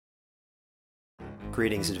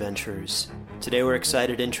Greetings, adventurers. Today we're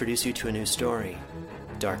excited to introduce you to a new story,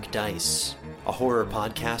 Dark Dice, a horror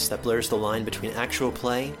podcast that blurs the line between actual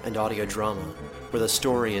play and audio drama, where the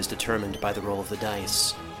story is determined by the roll of the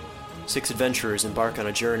dice. 6 adventurers embark on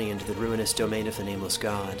a journey into the ruinous domain of the Nameless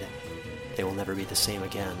God. They will never be the same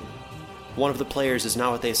again. One of the players is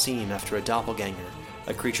not what they seem after a doppelganger,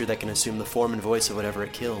 a creature that can assume the form and voice of whatever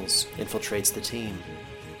it kills, infiltrates the team.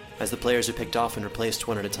 As the players are picked off and replaced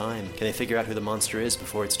one at a time, can they figure out who the monster is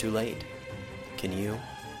before it's too late? Can you?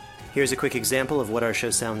 Here's a quick example of what our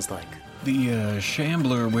show sounds like. The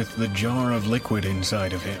shambler with the jar of liquid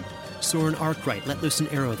inside of him. Soren Arkwright let loose an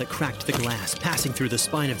arrow that cracked the glass, passing through the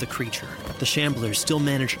spine of the creature. The shambler still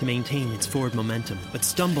managed to maintain its forward momentum, but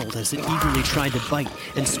stumbled as it eagerly tried to bite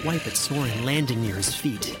and swipe at Soren, landing near his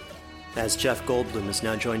feet. As Jeff Goldblum has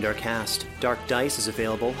now joined our cast, Dark Dice is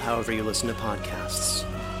available however you listen to podcasts.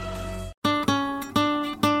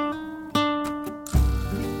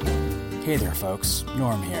 Hey there, folks.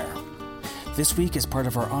 Norm here. This week, as part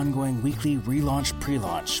of our ongoing weekly relaunch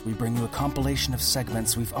pre-launch, we bring you a compilation of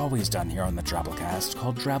segments we've always done here on the Drabblecast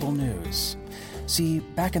called Drabble News. See,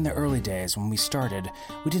 back in the early days when we started,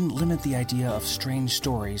 we didn't limit the idea of strange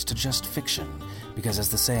stories to just fiction, because as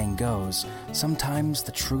the saying goes, sometimes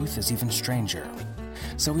the truth is even stranger.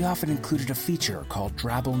 So we often included a feature called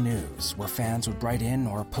Drabble News, where fans would write in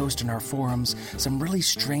or post in our forums some really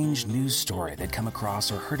strange news story they'd come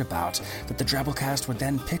across or heard about that the Drabblecast would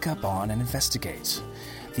then pick up on and investigate.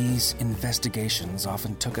 These investigations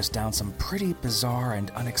often took us down some pretty bizarre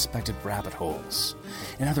and unexpected rabbit holes.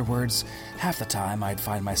 In other words, half the time I'd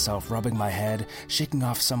find myself rubbing my head, shaking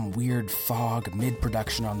off some weird fog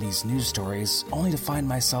mid-production on these news stories, only to find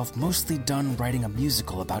myself mostly done writing a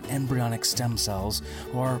musical about embryonic stem cells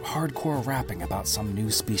or hardcore rapping about some new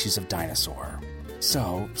species of dinosaur.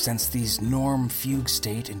 So, since these Norm Fugue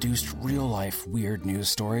State-induced real-life weird news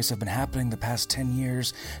stories have been happening the past 10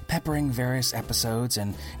 years, peppering various episodes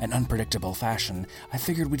in an unpredictable fashion, I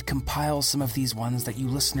figured we'd compile some of these ones that you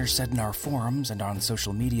listeners said in our forums and on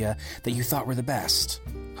social media that you thought were the best.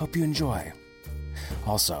 Hope you enjoy.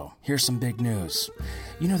 Also, here's some big news.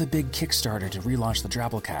 You know the big Kickstarter to relaunch the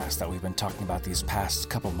Drabblecast that we've been talking about these past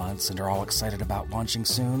couple months and are all excited about launching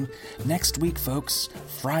soon? Next week, folks,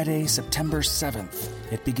 Friday, September 7th,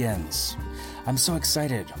 it begins. I'm so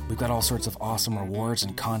excited. We've got all sorts of awesome rewards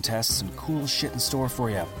and contests and cool shit in store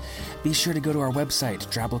for you. Be sure to go to our website,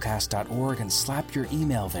 drabblecast.org, and slap your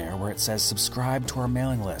email there where it says subscribe to our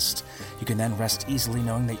mailing list. You can then rest easily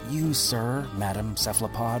knowing that you, sir, madam,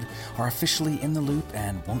 cephalopod, are officially in the loop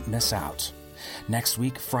and won't miss out. Next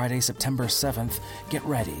week, Friday, September 7th, get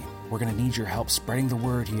ready. We're going to need your help spreading the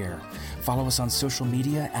word here. Follow us on social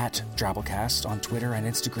media at Drabblecast on Twitter and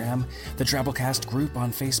Instagram, the Drabblecast group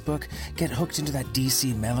on Facebook. Get hooked into that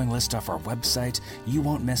DC mailing list off our website. You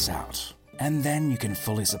won't miss out. And then you can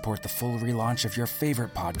fully support the full relaunch of your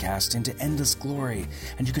favorite podcast into endless glory,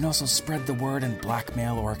 and you can also spread the word and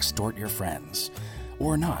blackmail or extort your friends.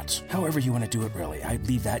 Or not. However you want to do it, really. I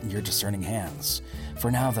leave that in your discerning hands.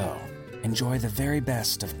 For now, though, enjoy the very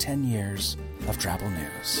best of 10 years of Drabble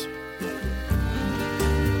News.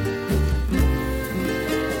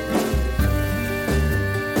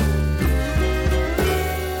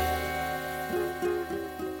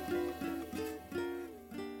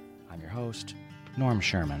 I'm your host, Norm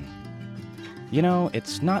Sherman. You know,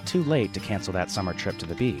 it's not too late to cancel that summer trip to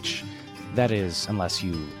the beach. That is, unless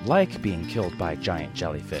you like being killed by giant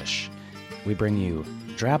jellyfish. We bring you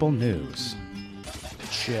Drabble News.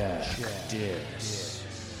 Check this.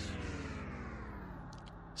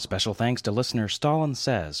 Special thanks to listener Stalin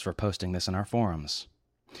Says for posting this in our forums.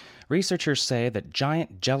 Researchers say that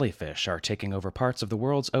giant jellyfish are taking over parts of the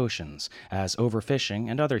world's oceans as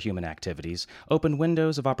overfishing and other human activities open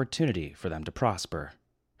windows of opportunity for them to prosper.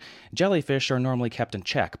 Jellyfish are normally kept in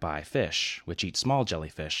check by fish, which eat small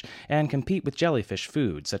jellyfish and compete with jellyfish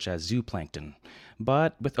food such as zooplankton.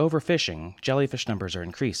 But with overfishing, jellyfish numbers are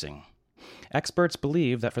increasing. Experts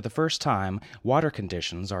believe that for the first time, water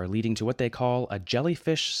conditions are leading to what they call a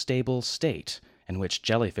jellyfish-stable state, in which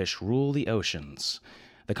jellyfish rule the oceans.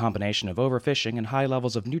 The combination of overfishing and high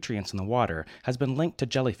levels of nutrients in the water has been linked to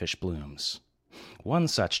jellyfish blooms. One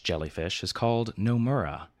such jellyfish is called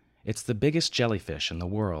Nomura. It's the biggest jellyfish in the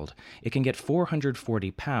world. It can get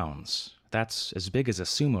 440 pounds. That's as big as a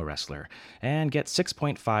sumo wrestler, and get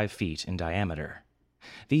 6.5 feet in diameter.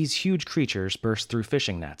 These huge creatures burst through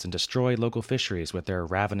fishing nets and destroy local fisheries with their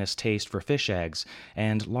ravenous taste for fish eggs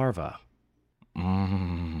and larvae.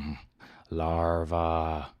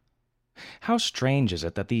 Larvae. How strange is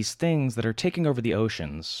it that these things that are taking over the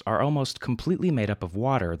oceans are almost completely made up of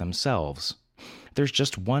water themselves? There's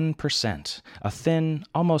just 1%, a thin,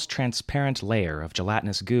 almost transparent layer of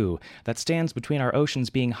gelatinous goo that stands between our oceans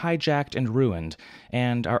being hijacked and ruined,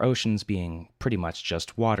 and our oceans being pretty much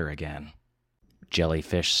just water again.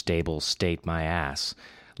 Jellyfish stable state my ass.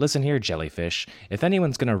 Listen here, jellyfish. If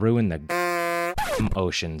anyone's gonna ruin the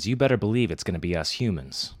oceans, you better believe it's gonna be us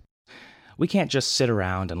humans. We can't just sit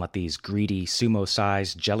around and let these greedy,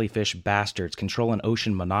 sumo-sized jellyfish bastards control an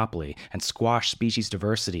ocean monopoly and squash species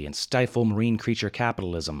diversity and stifle marine creature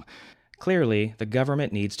capitalism. Clearly, the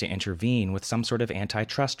government needs to intervene with some sort of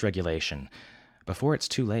antitrust regulation before it's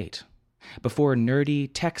too late. Before nerdy,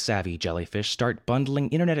 tech-savvy jellyfish start bundling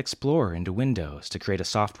Internet Explorer into Windows to create a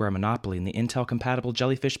software monopoly in the Intel-compatible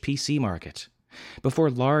jellyfish PC market. Before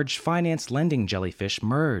large finance lending jellyfish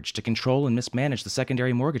merge to control and mismanage the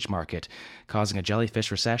secondary mortgage market, causing a jellyfish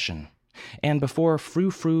recession. And before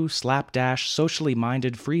frou-frou, slapdash, socially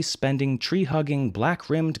minded, free-spending, tree-hugging,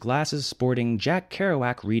 black-rimmed, glasses-sporting, Jack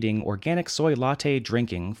Kerouac reading, organic soy latte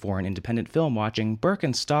drinking, foreign independent film watching,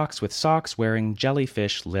 Birkenstocks with socks wearing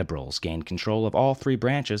jellyfish liberals gain control of all three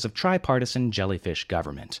branches of tripartisan jellyfish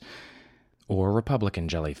government. Or Republican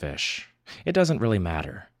jellyfish. It doesn't really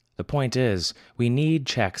matter. The point is, we need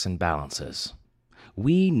checks and balances.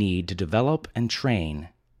 We need to develop and train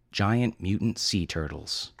giant mutant sea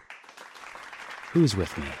turtles. Who's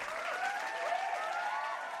with me?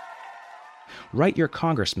 Write your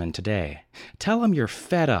congressman today. Tell him you're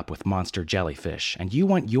fed up with monster jellyfish and you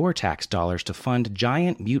want your tax dollars to fund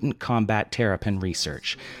giant mutant combat terrapin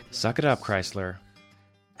research. Suck it up, Chrysler.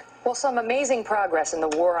 Well, some amazing progress in the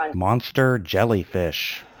war on monster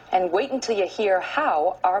jellyfish. And wait until you hear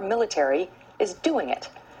how our military is doing it.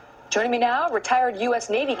 Joining me now, retired U.S.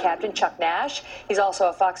 Navy Captain Chuck Nash. He's also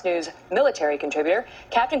a Fox News military contributor.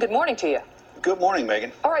 Captain, good morning to you. Good morning,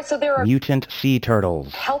 Megan. All right, so there are mutant sea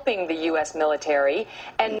turtles helping the U.S. military.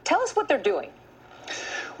 And tell us what they're doing.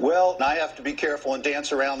 Well, I have to be careful and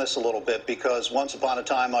dance around this a little bit because once upon a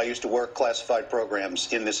time I used to work classified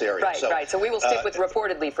programs in this area. Right. So we will stick with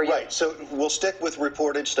reportedly for you. Right. So we'll stick with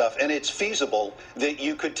reported stuff. And it's feasible that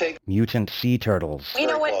you could take mutant sea turtles. You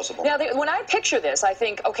know what? Plausible. Now, when I picture this, I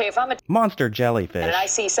think, okay, if I'm a monster jellyfish and I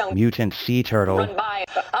see some mutant sea turtle run by,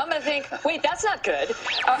 I'm going to think, wait, that's not good.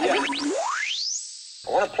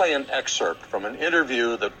 I want to play an excerpt from an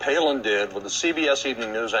interview that Palin did with the CBS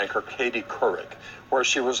Evening News anchor Katie Couric, where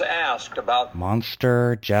she was asked about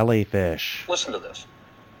monster jellyfish. Listen to this.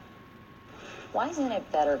 Why isn't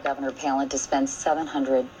it better, Governor Palin, to spend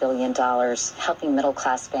 $700 billion helping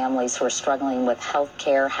middle-class families who are struggling with health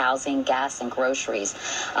care, housing, gas, and groceries?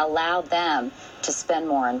 Allow them to spend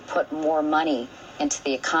more and put more money into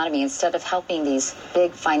the economy instead of helping these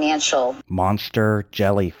big financial monster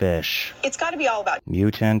jellyfish. It's got to be all about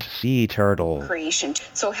mutant sea turtle creation.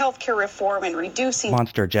 So healthcare reform and reducing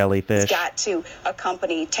monster jellyfish has got to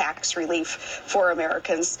accompany tax relief for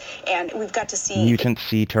Americans, and we've got to see mutant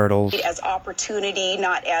sea turtles as opportunity,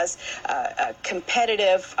 not as a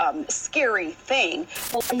competitive, scary thing.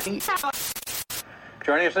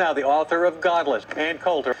 Joining us now, the author of Godless, Ann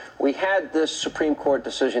Coulter. We had this Supreme Court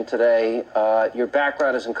decision today. Your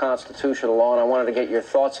background is in constitutional law, and I wanted to get your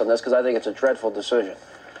thoughts on this because I think it's a dreadful decision.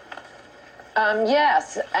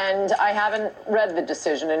 Yes, and I haven't read the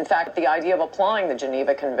decision. In fact, the idea of applying the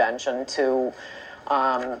Geneva Convention to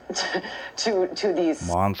these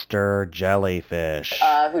monster jellyfish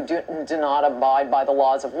who do not abide by the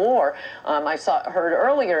laws of war. I heard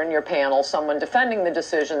earlier in your panel someone defending the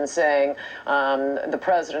decision, saying the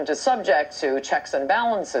president is subject to checks and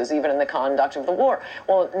balances even in the conduct of the war.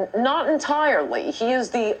 Well, not entirely. He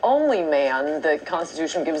is the only man the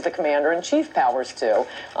Constitution gives the commander-in-chief powers to,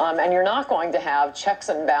 and you're not going to have checks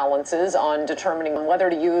and balances on determining whether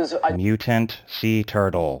to use a mutant sea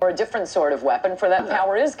turtle or a different sort of weapon. For that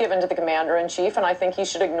power is given to the commander-in-chief, and I think he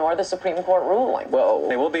should ignore the Supreme Court ruling. Well,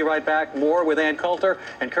 we'll be right back. More with Ann Coulter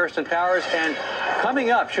and Kirsten Powers. And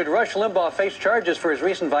coming up, should Rush Limbaugh face charges for his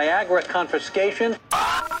recent Viagra confiscation?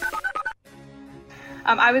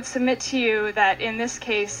 I would submit to you that in this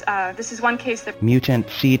case, this is one case that mutant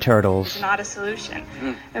sea turtles is not a solution.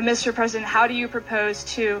 And Mr. President, how do you propose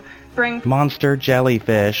to bring monster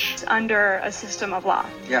jellyfish under a system of law?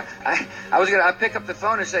 Yeah, I'd pick up the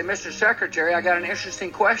phone and say, Mr. Secretary, I got an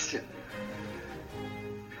interesting question.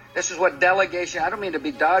 This is what delegation, I don't mean to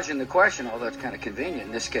be dodging the question, although it's kind of convenient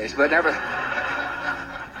in this case, but never.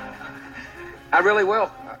 I really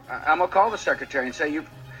will. I'm going to call the Secretary and say, you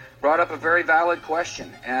brought up a very valid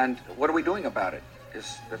question, and what are we doing about it?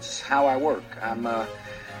 That's how I work.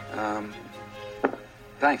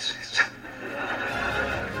 Thanks.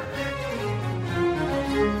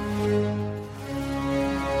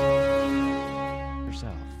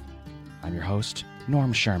 Yourself. I'm your host,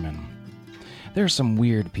 Norm Sherman. There are some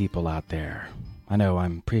weird people out there. I know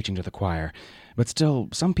I'm preaching to the choir, but still,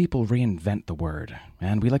 some people reinvent the word,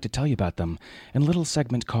 and we like to tell you about them in a little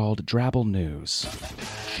segment called Drabble News.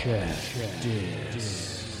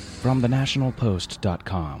 From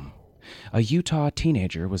thenationalpost.com. A Utah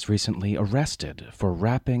teenager was recently arrested for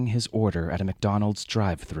wrapping his order at a McDonald's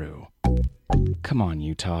drive-thru. Come on,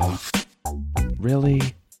 Utah. Really?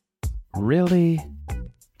 Really?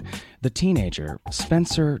 The teenager,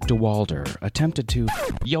 Spencer DeWalder, attempted to...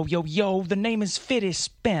 Yo, the name is Fitty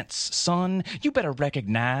Spence, son. You better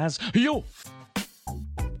recognize. Yo!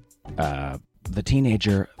 The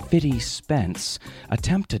teenager, Fitty Spence,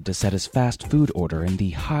 attempted to set his fast food order in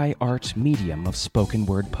the high art medium of spoken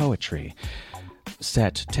word poetry.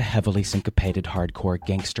 Set to heavily syncopated hardcore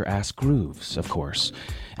gangster-ass grooves, of course,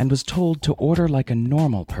 and was told to order like a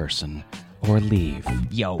normal person or leave.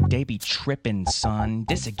 Yo, they be trippin', son.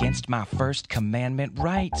 This against my first commandment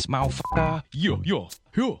rights, motherfucker. Yo.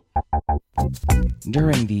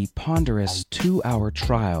 During the ponderous 2-hour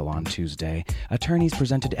trial on Tuesday, attorneys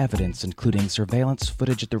presented evidence including surveillance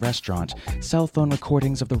footage at the restaurant, cell phone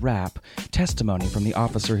recordings of the rap, testimony from the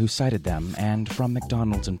officer who cited them, and from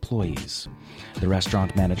McDonald's employees. The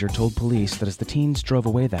restaurant manager told police that as the teens drove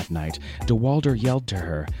away that night, DeWalder yelled to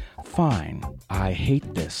her, "Fine, I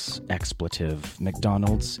hate this expletive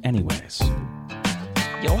McDonald's anyways."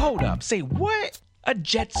 Yo, hold up. Say what? A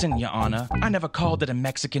Jetson, Your Honor. I never called it a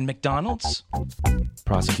Mexican McDonald's.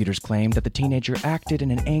 Prosecutors claimed that the teenager acted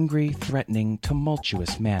in an angry, threatening,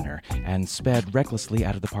 tumultuous manner and sped recklessly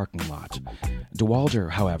out of the parking lot.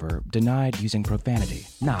 DeWalder, however, denied using profanity.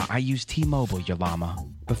 Nah, I use T-Mobile, Your Llama.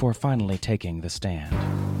 Before finally taking the stand.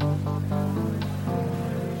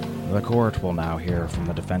 The court will now hear from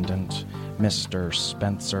the defendant, Mr.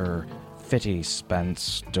 Spencer Fitty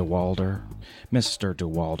Spence DeWalder. Mr.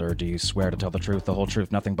 DeWalder, do you swear to tell the truth, the whole truth,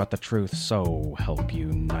 nothing but the truth, so help you,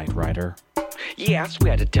 Knight Rider? Yeah, I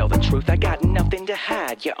swear to tell the truth, I got nothing to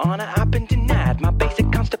hide. Your Honor, I've been denied my basic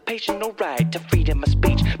constitutional right to freedom of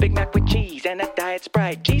speech. Big Mac with cheese and a diet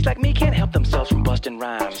Sprite. G's like me can't help themselves from busting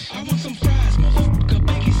rhymes. I want some fries, motherfucker,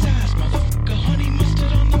 biggie size, motherfucker, honey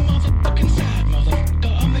mustard on the motherfucking side, motherfucker,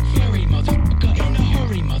 a McFlurry, motherfucker, in a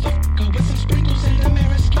hurry, motherfucker, with some sprinkles and a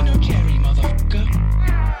maraschino cherry, motherfucker.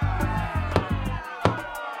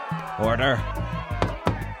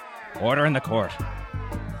 Order in the court.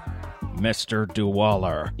 Mr.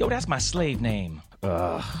 DeWalder. Yo, that's my slave name.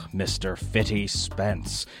 Mr. Fitty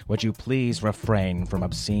Spence, would you please refrain from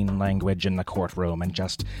obscene language in the courtroom and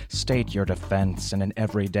just state your defense in an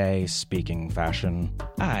everyday speaking fashion?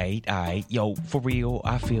 Aight. Yo, for real,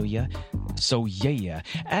 I feel ya. So yeah,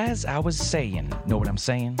 as I was saying, know what I'm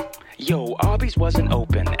saying? Yo, Arby's wasn't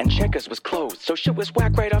open and Checkers was closed, so shit was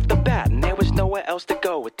whack right off the bat, and there was nowhere else to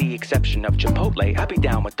go with the exception of Chipotle. I be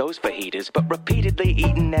down with those fajitas, but repeatedly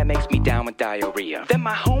eating that makes me down with diarrhea. Then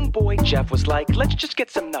my homeboy Jeff was like, let's just get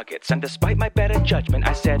some nuggets, and despite my better judgment,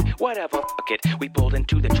 I said, whatever, fuck it. We pulled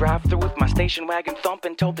into the drive-thru with my station wagon thump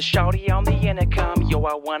and told the shawty on the intercom, yo,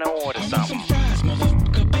 I wanna order something. Some fries,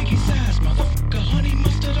 motherfucker, biggie size, motherfucker, honey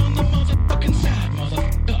mustard on the motherfucking side,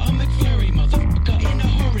 motherfucker, a McFlurry, motherfucker, in a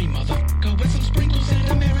hurry, motherfucker, with some sprinkles and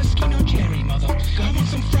a maraschino cherry, motherfucker. I want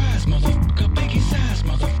some fries, motherfucker, biggie size,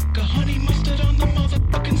 motherfucker, honey mustard on the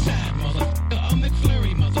motherfucking side, motherfucker, a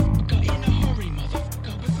McFlurry, motherfucker, in a hurry,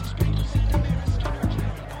 motherfucker, with some sprinkles and a maraschino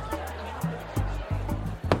cherry.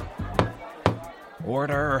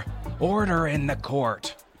 Order in the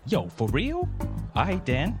court. Yo, for real? Aight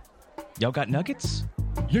then. Y'all got nuggets?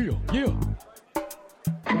 Yeah.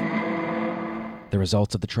 The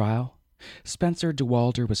results of the trial? Spencer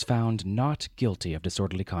DeWalder was found not guilty of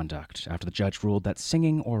disorderly conduct after the judge ruled that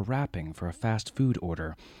singing or rapping for a fast food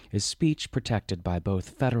order is speech protected by both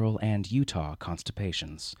federal and Utah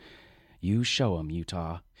constitutions. You show 'em,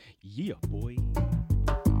 Utah. Yeah, boy.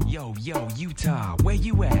 Yo, Utah, where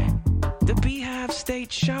you at? The Beehive State,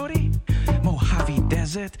 shawty? Mojave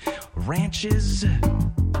Desert, ranches,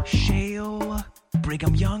 shale,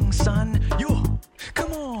 Brigham Young, son. Yo,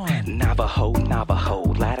 come on. Navajo,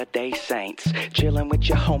 Latter-day Saints. Chillin' with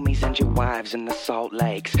your homies and your wives in the Salt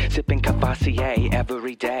Lakes. Sipping Cavassier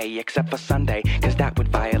every day, except for Sunday, cause that would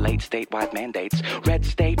violate statewide mandates. Red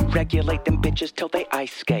state, regulate them bitches till they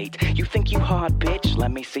ice skate. You think you hard, bitch?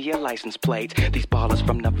 Let me see your license plate. These ballers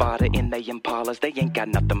from Nevada in they Impalas, they ain't got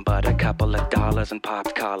nothing but a couple of dollars and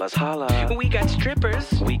popped collars. Holla. We got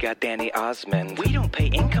strippers. We got Danny Osmond. We don't pay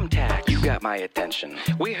income tax. You got my attention.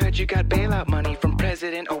 We heard you got bailout money from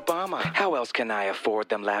President Obama. How else can I afford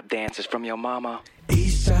them lap dances from your mama?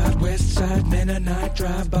 East East side, west side, Mennonite,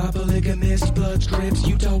 drive-by, polygamist, blood scripts,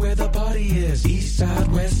 Utah where the party is. East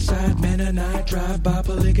side, west side, Mennonite, drive-by,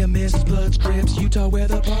 polygamist, blood scripts, Utah where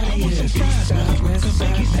the party is. East side, west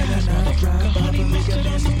side, Mennonite, drive-by,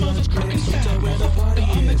 polygamist, blood scripts, Utah where the party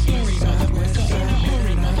is. East side, west side,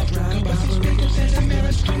 Mennonite, drive-by, polygamist, blood scripts,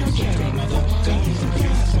 Utah where the party is.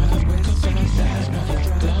 East side, west side, Mennonite,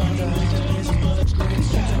 drive-by, polygamist, blood scripts,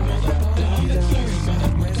 Utah where the party is. East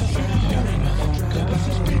side, west side, Mennonite,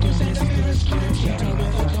 drive-by, polygamist, blood scripts, Utah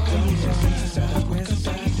where the party is. East side, west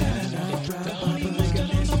side, Mennonite, drive-by,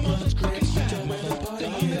 polygamist, blood scripts, Utah where the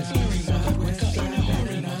party is. East side, west side,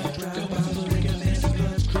 Mennonite, drive-by, polygamist,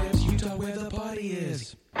 blood scripts, Utah where the party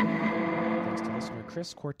is. Thanks to listener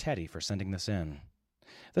Chris Cortetti for sending this in.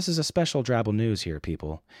 This is a special Drabble News here,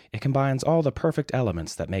 people. It combines all the perfect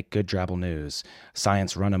elements that make good Drabble News.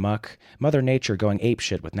 Science run amok, Mother Nature going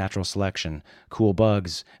apeshit with natural selection, cool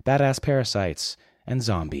bugs, badass parasites, and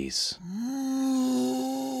zombies.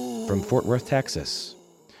 From Fort Worth, Texas.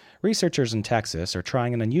 Researchers in Texas are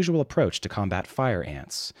trying an unusual approach to combat fire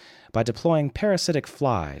ants by deploying parasitic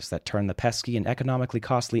flies that turn the pesky and economically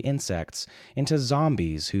costly insects into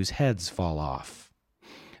zombies whose heads fall off.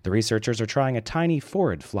 The researchers are trying a tiny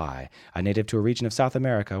phorid fly, a native to a region of South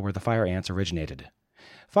America where the fire ants originated.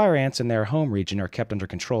 Fire ants in their home region are kept under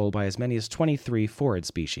control by as many as 23 phorid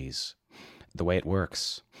species. The way it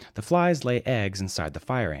works: the flies lay eggs inside the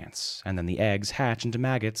fire ants, and then the eggs hatch into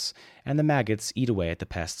maggots, and the maggots eat away at the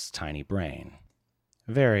pest's tiny brain.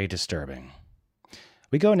 Very disturbing.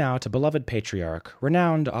 We go now to beloved patriarch,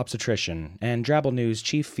 renowned obstetrician, and Drabble News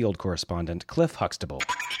chief field correspondent Cliff Huxtable.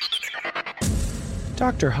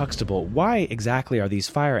 Dr. Huxtable, why exactly are these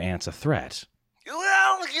fire ants a threat?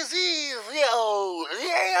 Well, you see, the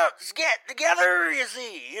ants get together, you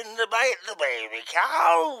see, and they bite the baby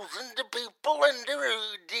cows and the people and the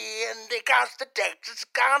Rudy, and they cost the Texas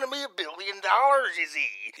economy $1 billion, you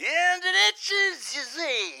see. And it itches, you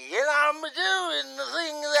see, and I'm doing the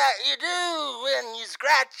thing that you do when you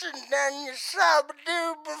scratch and then you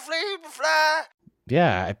sub-a-doob-a-flee-a-fly.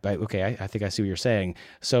 Yeah, okay, I think I see what you're saying.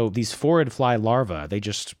 So these phorid fly larvae, they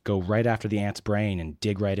just go right after the ant's brain and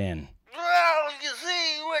dig right in. Well, you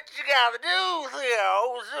see, what you gotta do,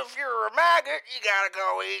 Theo, is if you're a maggot, you gotta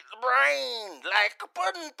go eat the brain, like a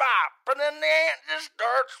pudding pop, and then the ant just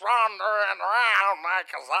starts wandering around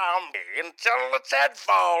like a zombie until its head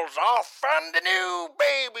falls off and the new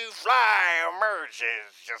baby fly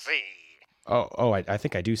emerges, you see. I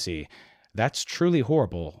think I do see. That's truly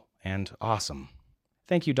horrible and awesome.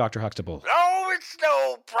 Thank you, Dr. Huxtable. Oh, it's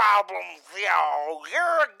no problem, Theo.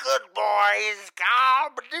 You're a good boy.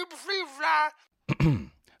 Fly.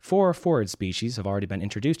 4 phorid species have already been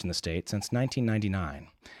introduced in the state since 1999.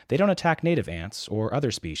 They don't attack native ants or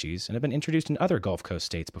other species and have been introduced in other Gulf Coast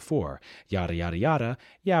states before. Yada, yada, yada.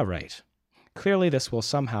 Yeah, right. Clearly, this will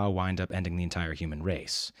somehow wind up ending the entire human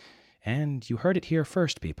race. And you heard it here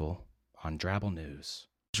first, people, on Drabble News.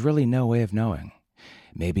 There's really no way of knowing.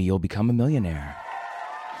 Maybe you'll become a millionaire.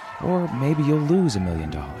 Or maybe you'll lose $1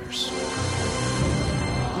 million.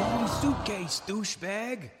 Wrong suitcase,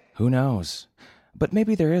 douchebag. Who knows? But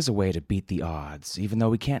maybe there is a way to beat the odds, even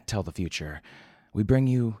though we can't tell the future. We bring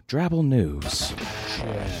you Drabble News.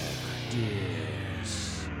 Check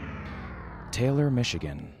this. Taylor,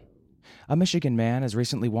 Michigan. A Michigan man has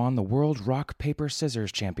recently won the World Rock, Paper,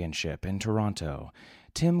 Scissors Championship in Toronto.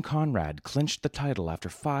 Tim Conrad clinched the title after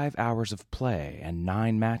 5 hours of play and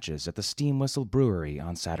 9 matches at the Steam Whistle Brewery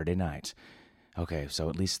on Saturday night. Okay, so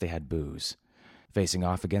at least they had booze. Facing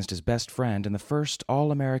off against his best friend in the first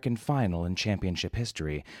All-American final in championship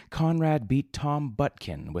history, Conrad beat Tom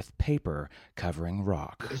Butkin with paper covering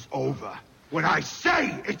rock. It's over. When I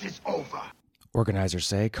say it is over. Organizers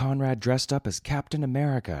say Conrad dressed up as Captain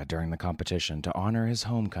America during the competition to honor his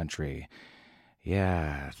home country.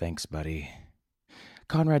 Yeah, thanks, buddy.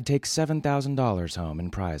 Conrad takes $7,000 home in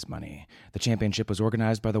prize money. The championship was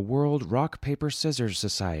organized by the World Rock, Paper, Scissors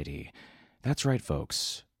Society. That's right,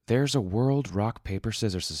 folks. There's a World Rock, Paper,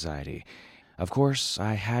 Scissors Society. Of course,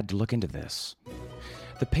 I had to look into this.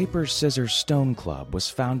 The Paper, Scissors, Stone Club was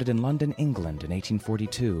founded in London, England in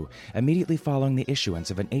 1842, immediately following the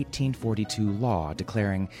issuance of an 1842 law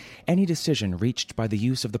declaring any decision reached by the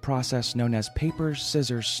use of the process known as paper,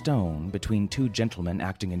 scissors, stone between 2 gentlemen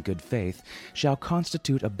acting in good faith shall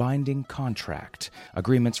constitute a binding contract.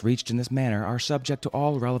 Agreements reached in this manner are subject to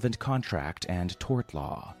all relevant contract and tort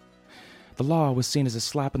law. The law was seen as a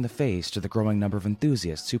slap in the face to the growing number of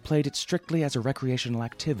enthusiasts who played it strictly as a recreational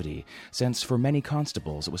activity, since for many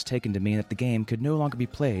constables it was taken to mean that the game could no longer be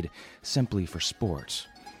played simply for sport.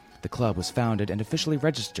 The club was founded and officially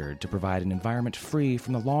registered to provide an environment free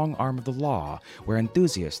from the long arm of the law, where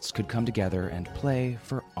enthusiasts could come together and play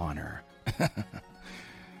for honor.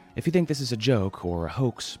 If you think this is a joke or a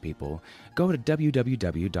hoax, people, go to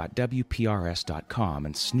www.wprs.com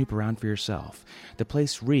and snoop around for yourself. The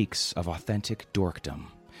place reeks of authentic dorkdom.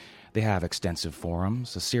 They have extensive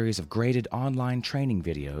forums, a series of graded online training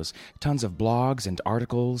videos, tons of blogs and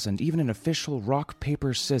articles, and even an official rock,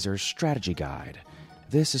 paper, scissors strategy guide.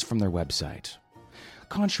 This is from their website.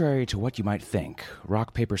 Contrary to what you might think,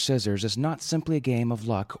 rock, paper, scissors is not simply a game of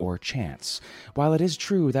luck or chance. While it is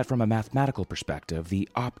true that from a mathematical perspective, the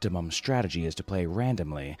optimum strategy is to play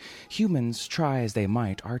randomly, humans, try as they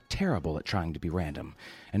might, are terrible at trying to be random.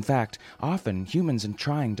 In fact, often humans in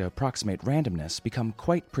trying to approximate randomness become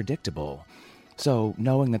quite predictable. So,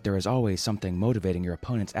 knowing that there is always something motivating your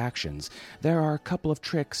opponent's actions, there are a couple of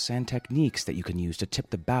tricks and techniques that you can use to tip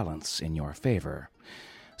the balance in your favor.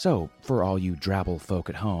 So, for all you Drabble folk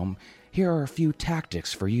at home, here are a few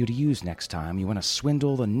tactics for you to use next time you want to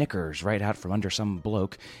swindle the knickers right out from under some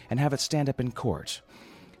bloke and have it stand up in court.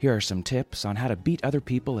 Here are some tips on how to beat other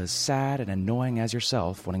people as sad and annoying as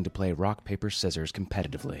yourself wanting to play rock, paper, scissors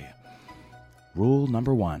competitively. Rule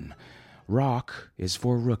number 1. Rock is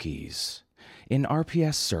for rookies. In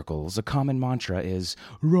RPS circles, a common mantra is,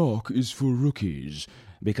 "Rock is for rookies,"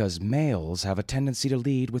 because males have a tendency to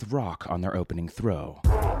lead with rock on their opening throw.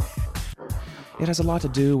 It has a lot to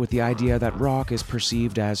do with the idea that rock is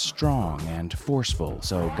perceived as strong and forceful,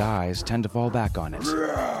 so guys tend to fall back on it.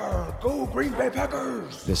 Go Green Bay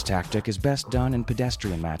Packers! This tactic is best done in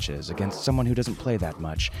pedestrian matches against someone who doesn't play that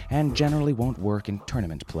much, and generally won't work in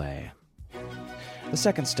tournament play. The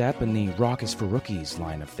second step in the rock is for rookies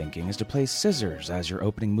line of thinking is to play scissors as your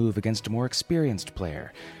opening move against a more experienced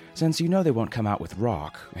player. Since you know they won't come out with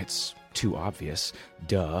rock, it's too obvious,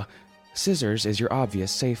 duh, scissors is your obvious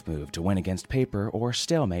safe move to win against paper or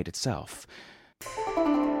stalemate itself.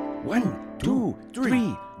 1, 2,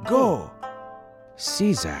 3, go!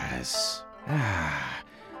 Scissors.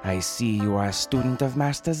 I see you are a student of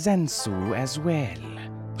Master Zensu as well.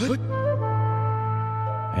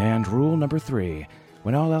 And rule number 3,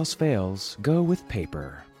 when all else fails, go with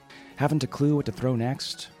paper. Haven't a clue what to throw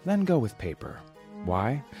next? Then go with paper.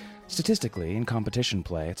 Why? Statistically, in competition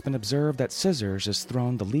play, it's been observed that scissors is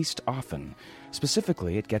thrown the least often.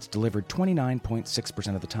 Specifically, it gets delivered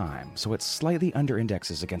 29.6% of the time, so it slightly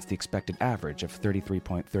under-indexes against the expected average of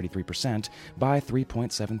 33.33% by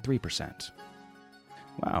 3.73%.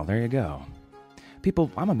 Wow, there you go. People,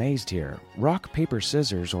 I'm amazed here. Rock, paper,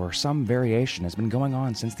 scissors, or some variation has been going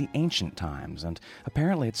on since the ancient times, and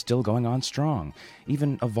apparently it's still going on strong,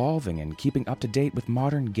 even evolving and keeping up to date with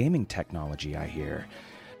modern gaming technology, I hear.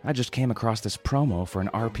 I just came across this promo for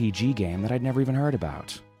an RPG game that I'd never even heard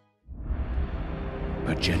about.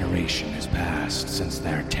 A generation has passed since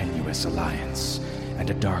their tenuous alliance,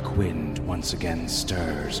 and a dark wind once again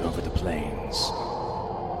stirs over the plains.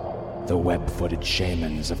 The web-footed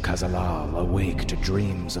shamans of Kazalal awake to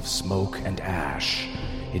dreams of smoke and ash.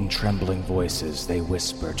 In trembling voices they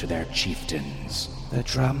whisper to their chieftains, "The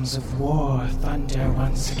drums of war thunder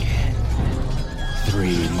once again."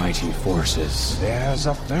 3 mighty forces. There's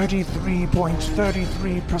a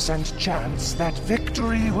 33.33% chance that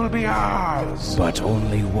victory will be ours. But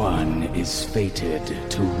only one is fated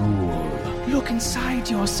to rule. Look inside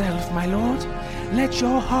yourself, my lord. Let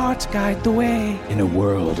your heart guide the way. In a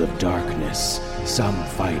world of darkness, some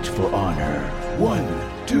fight for honor. 1,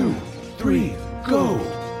 2, 3, go!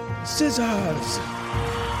 Scissors!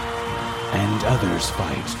 And others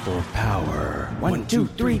fight for power. 1, 2,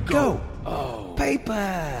 3, go! Oh.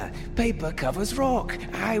 Paper! Paper covers rock.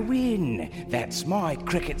 I win. That's my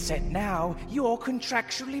cricket set now. You're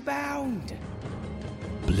contractually bound.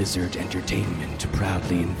 Blizzard Entertainment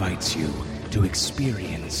proudly invites you to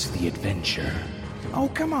experience the adventure. Oh,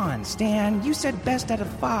 come on, Stan. You said best out of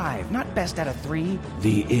 5, not best out of 3.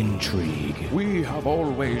 The intrigue. We have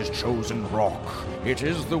always chosen rock. It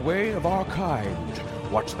is the way of our kind.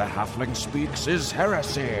 What the halfling speaks is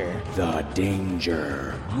heresy. The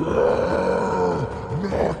danger.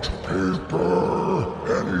 Not paper.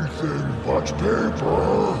 Anything but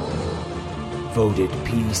paper. Voted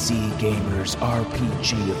PC Gamer's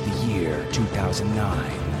RPG of the Year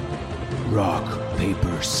 2009. Rock,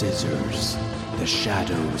 Paper, Scissors. The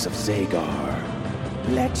Shadows of Zagar.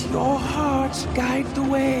 Let your heart guide the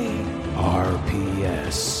way.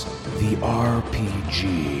 RPS. The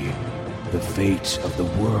RPG. The fate of the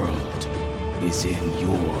world is in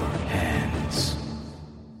your hands.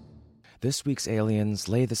 This week's aliens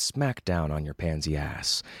lay the smackdown on your pansy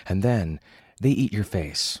ass, and then they eat your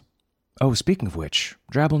face. Oh, speaking of which,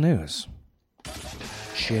 Drabble News.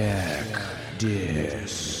 Check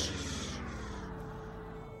this.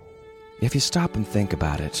 If you stop and think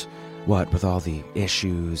about it, what with all the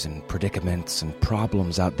issues and predicaments and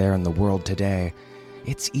problems out there in the world today,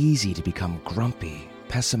 it's easy to become grumpy,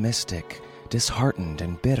 pessimistic, disheartened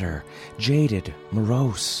and bitter, jaded,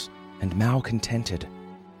 morose, and malcontented.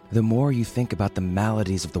 The more you think about the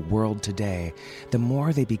maladies of the world today, the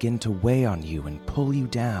more they begin to weigh on you and pull you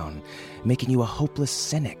down, making you a hopeless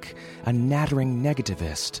cynic, a nattering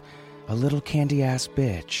negativist, a little candy-ass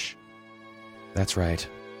bitch. That's right,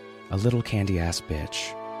 a little candy-ass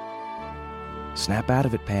bitch. Snap out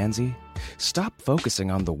of it, pansy. Stop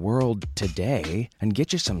focusing on the world today and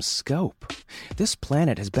get you some scope. This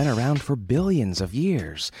planet has been around for billions of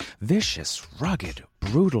years. Vicious, rugged,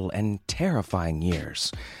 brutal, and terrifying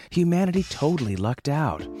years. Humanity totally lucked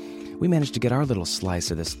out. We managed to get our little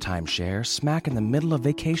slice of this timeshare smack in the middle of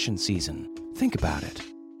vacation season. Think about it.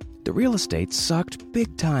 The real estate sucked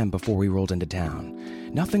big time before we rolled into town.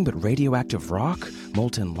 Nothing but radioactive rock,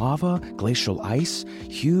 molten lava, glacial ice,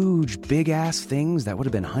 huge big-ass things that would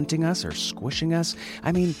have been hunting us or squishing us.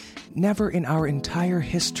 I mean, never in our entire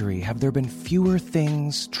history have there been fewer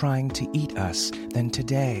things trying to eat us than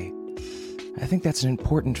today. I think that's an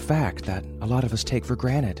important fact that a lot of us take for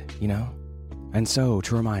granted, you know? And so,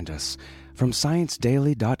 to remind us, from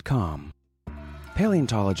ScienceDaily.com,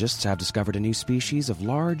 paleontologists have discovered a new species of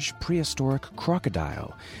large prehistoric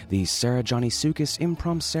crocodile, the Sarajohnisuchus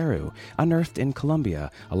impromseru, unearthed in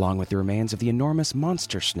Colombia, along with the remains of the enormous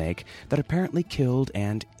monster snake that apparently killed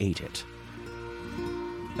and ate it.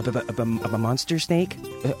 Of a monster snake?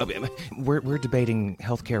 We're debating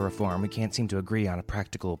healthcare reform. We can't seem to agree on a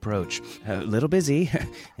practical approach. A little busy.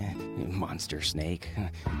 Monster snake.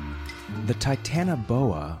 The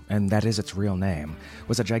Titanoboa, and that is its real name,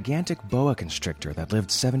 was a gigantic boa constrictor that lived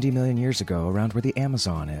 70 million years ago around where the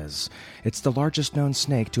Amazon is. It's the largest known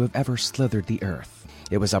snake to have ever slithered the earth.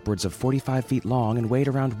 It was upwards of 45 feet long and weighed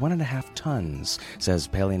around 1.5 tons, says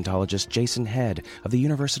paleontologist Jason Head of the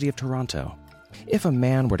University of Toronto. If a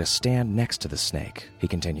man were to stand next to the snake, he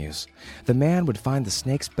continues, the man would find the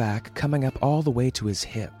snake's back coming up all the way to his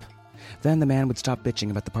hip. Then the man would stop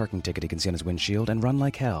bitching about the parking ticket he can see on his windshield and run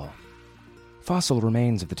like hell. Fossil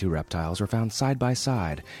remains of the two reptiles were found side by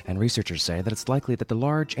side, and researchers say that it's likely that the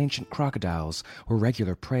large ancient crocodiles were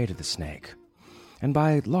regular prey to the snake. And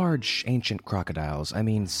by large ancient crocodiles, I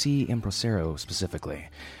mean C. improcero specifically.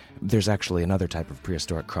 There's actually another type of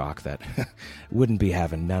prehistoric croc that wouldn't be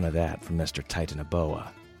having none of that from Mr. Titanoboa.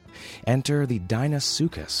 Enter the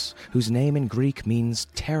Deinosuchus, whose name in Greek means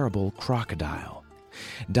terrible crocodile.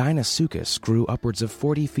 Deinosuchus grew upwards of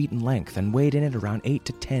 40 feet in length and weighed in at around 8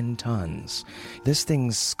 to 10 tons. This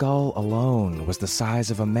thing's skull alone was the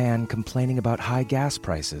size of a man complaining about high gas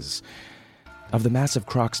prices. Of the massive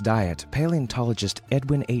croc's diet, paleontologist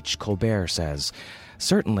Edwin H. Colbert says,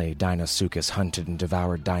 certainly Deinosuchus hunted and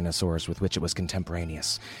devoured dinosaurs with which it was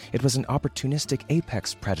contemporaneous. It was an opportunistic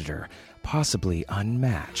apex predator, possibly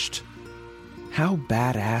unmatched. How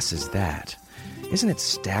badass is that? Isn't it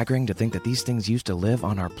staggering to think that these things used to live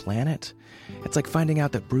on our planet? It's like finding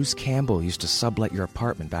out that Bruce Campbell used to sublet your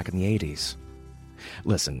apartment back in the 80s.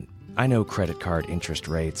 Listen, I know credit card interest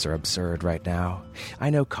rates are absurd right now. I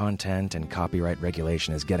know content and copyright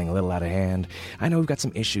regulation is getting a little out of hand. I know we've got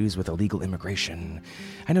some issues with illegal immigration.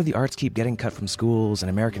 I know the arts keep getting cut from schools and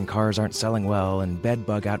American cars aren't selling well and bed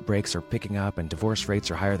bug outbreaks are picking up and divorce rates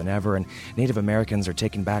are higher than ever and Native Americans are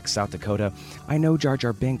taking back South Dakota. I know Jar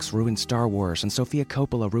Jar Binks ruined Star Wars and Sofia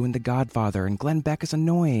Coppola ruined The Godfather and Glenn Beck is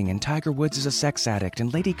annoying and Tiger Woods is a sex addict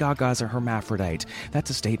and Lady Gaga's a hermaphrodite. That's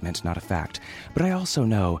a statement, not a fact. But I also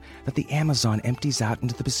know that the Amazon empties out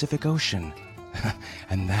into the Pacific Ocean.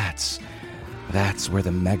 And that's where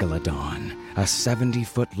the Megalodon, a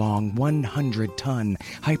 70-foot-long, 100-ton,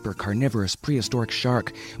 hyper-carnivorous prehistoric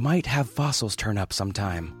shark, might have fossils turn up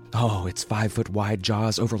sometime. Oh, its 5-foot-wide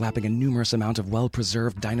jaws overlapping a numerous amount of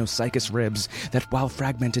well-preserved Dinosuchus ribs that, while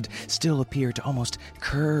fragmented, still appear to almost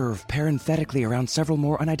curve parenthetically around several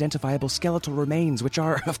more unidentifiable skeletal remains, which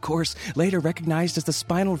are, of course, later recognized as the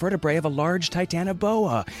spinal vertebrae of a large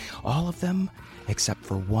Titanoboa. All of them except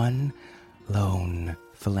for one lone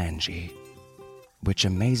phalange, which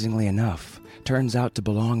amazingly enough turns out to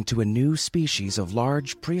belong to a new species of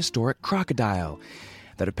large prehistoric crocodile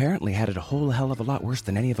that apparently had it a whole hell of a lot worse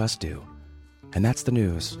than any of us do. And that's the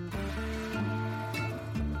news.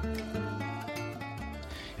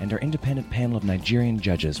 And our independent panel of Nigerian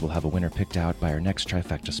judges will have a winner picked out by our next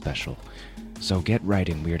Trifecta special. So get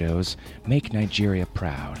writing, weirdos. Make Nigeria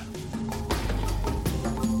proud.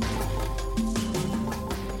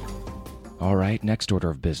 All right, next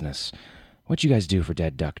order of business. What'd you guys do for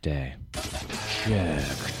Dead Duck Day?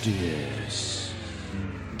 Check this.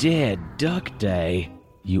 Dead Duck Day,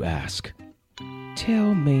 you ask.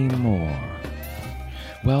 Tell me more.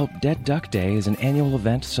 Well, Dead Duck Day is an annual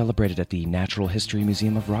event celebrated at the Natural History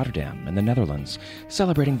Museum of Rotterdam in the Netherlands,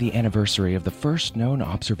 celebrating the anniversary of the first known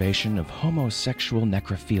observation of homosexual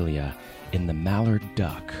necrophilia in the mallard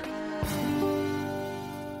duck.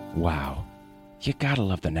 Wow. You gotta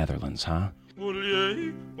love the Netherlands, huh?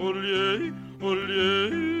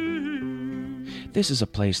 This is a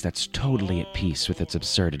place that's totally at peace with its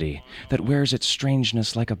absurdity, that wears its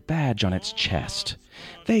strangeness like a badge on its chest.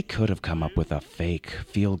 They could have come up with a fake,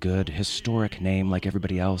 feel-good, historic name like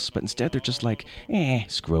everybody else, but instead they're just like,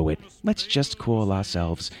 screw it. Let's just call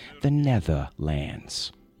ourselves the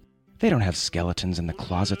Netherlands. They don't have skeletons in the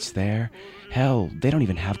closets there. Hell, they don't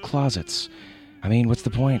even have closets. I mean, what's the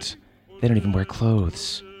point? They don't even wear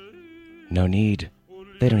clothes. No need.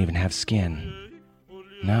 They don't even have skin.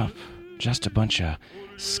 Nope. Just a bunch of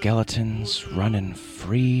skeletons running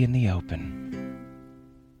free in the open.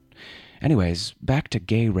 Anyways, back to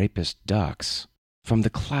gay rapist ducks. From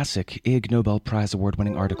the classic Ig Nobel Prize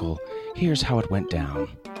award-winning article, here's how it went down.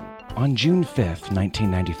 On June 5th,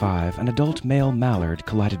 1995, an adult male mallard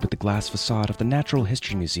collided with the glass facade of the Natural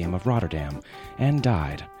History Museum of Rotterdam and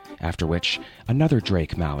died, after which another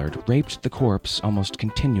drake mallard raped the corpse almost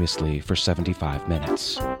continuously for 75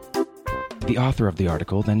 minutes. The author of the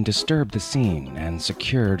article then disturbed the scene and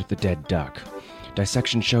secured the dead duck.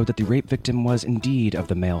 Dissection showed that the rape victim was indeed of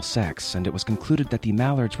the male sex, and it was concluded that the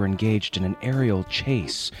mallards were engaged in an aerial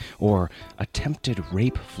chase, or attempted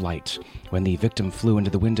rape flight, when the victim flew into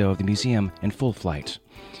the window of the museum in full flight.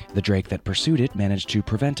 The drake that pursued it managed to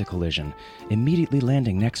prevent a collision, immediately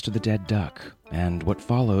landing next to the dead duck, and what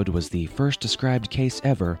followed was the first described case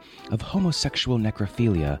ever of homosexual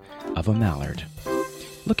necrophilia of a mallard.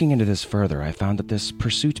 Looking into this further, I found that this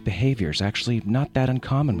pursuit behavior is actually not that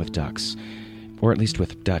uncommon with ducks, or at least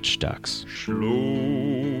with Dutch ducks.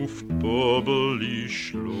 In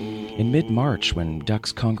mid-March, when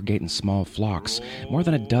ducks congregate in small flocks, more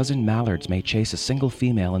than a dozen mallards may chase a single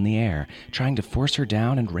female in the air, trying to force her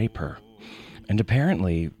down and rape her. And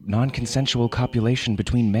apparently, non-consensual copulation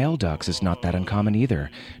between male ducks is not that uncommon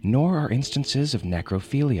either, nor are instances of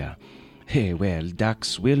necrophilia. Hey, well,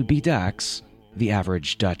 ducks will be ducks, the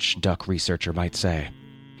average Dutch duck researcher might say.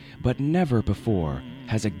 But never before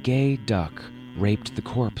has a gay duck raped the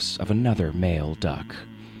corpse of another male duck.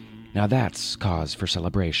 Now that's cause for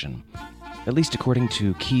celebration. At least according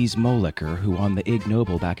to Kees Molicker, who won the Ig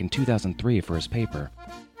Nobel back in 2003 for his paper.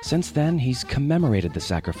 Since then, he's commemorated the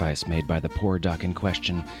sacrifice made by the poor duck in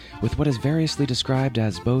question with what is variously described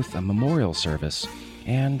as both a memorial service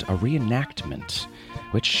and a reenactment,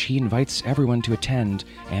 which he invites everyone to attend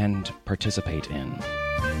and participate in.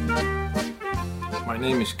 My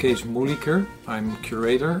name is Kees Molicker. I'm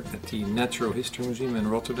curator at the Natural History Museum in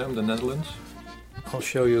Rotterdam, the Netherlands. I'll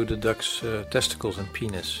show you the duck's testicles and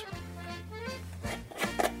penis.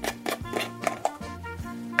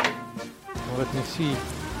 Well, let me see.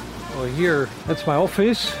 Oh, here, that's my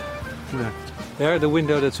office. Yeah. There, the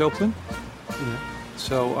window that's open. Yeah.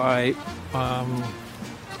 So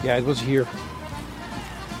it was here.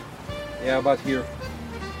 Yeah, about here.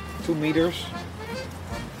 2 meters.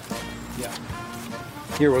 Yeah.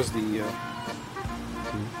 Here was the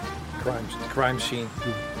crime scene.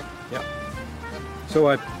 Yeah. So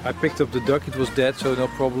I picked up the duck. It was dead, so no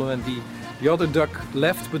problem. And the other duck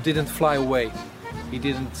left, but didn't fly away. He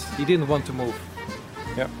didn't want to move.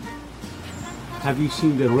 Yeah. Have you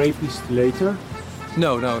seen the rapist later?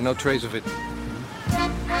 No trace of it.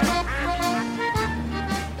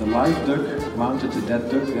 The live duck mounted the dead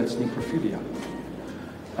duck, that's necrophilia.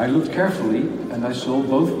 I looked carefully and I saw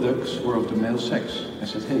both ducks were of the male sex. I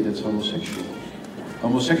said, hey, that's homosexual.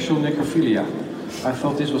 Homosexual necrophilia. I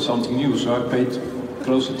thought this was something new, so I paid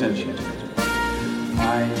close attention to it.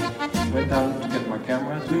 I went down to get my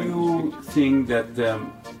camera. Do you think that the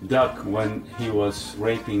duck, when he was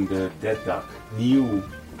raping the dead duck, knew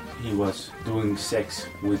he was doing sex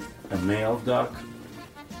with a male duck?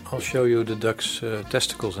 I'll show you the duck's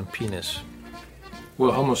testicles and penis.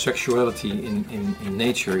 Well, homosexuality in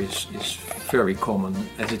nature is very common,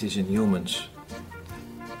 as it is in humans.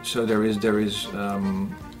 So there is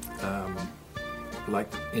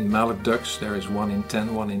like in mallard ducks, there is 1 in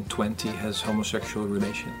 10, 1 in 20 has homosexual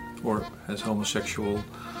relation or has homosexual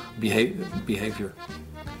behavior.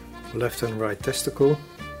 Left and right testicle.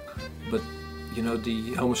 But you know,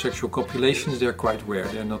 the homosexual copulations, they're quite rare.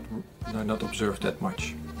 They're not observed that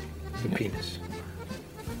much. The penis.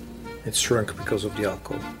 It's shrunk because of the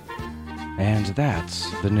alcohol. And that's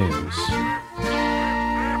the news.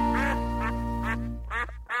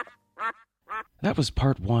 That was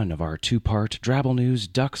part 1 of our 2-part Drabble News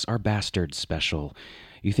Ducks Are Bastards special.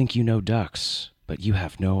 You think you know ducks, but you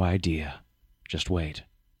have no idea. Just wait.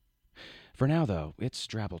 For now, though, it's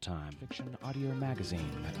Drabble time, fiction audio magazine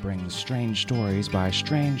that brings strange stories by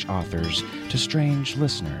strange authors to strange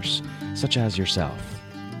listeners, such as yourself.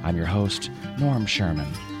 I'm your host, Norm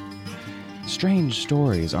Sherman. Strange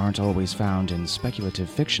stories aren't always found in speculative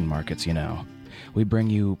fiction markets, you know. We bring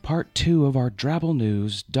you part 2 of our Drabble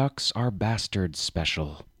News Ducks Are Bastards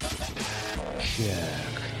special. Check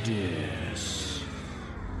this.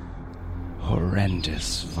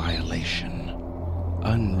 Horrendous violation.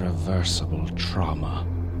 Unreversible trauma.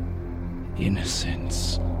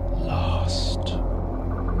 Innocence lost.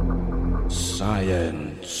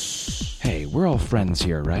 Science. Hey, we're all friends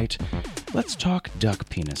here, right? Let's talk duck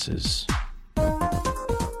penises.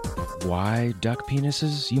 Why duck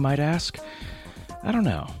penises, you might ask? I don't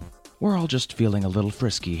know. We're all just feeling a little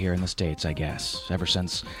frisky here in the States, I guess, ever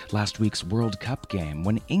since last week's World Cup game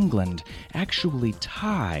when England actually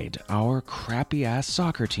tied our crappy-ass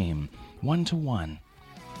soccer team 1-1.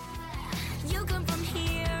 You come from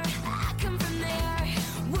here, I come from there.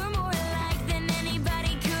 We're more alike than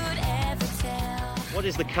anybody could ever tell. What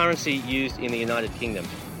is the currency used in the United Kingdom?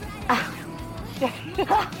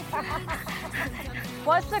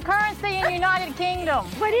 What's the currency in the United Kingdom?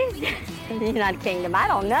 What is it in the United Kingdom? I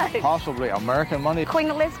don't know. Possibly American money. Queen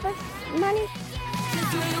Elizabeth money?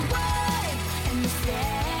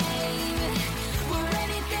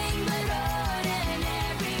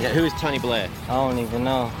 Yeah, who is Tony Blair? I don't even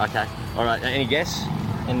know. Okay. All right. Any guess?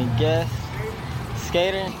 Any guess?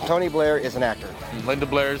 Skater? Tony Blair is an actor. Linda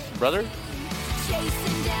Blair's brother?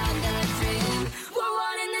 Chasing down the dream. We're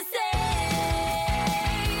one in the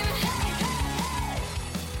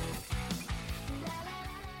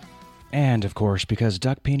And, of course, because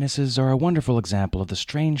duck penises are a wonderful example of the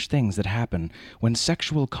strange things that happen when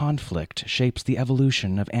sexual conflict shapes the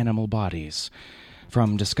evolution of animal bodies.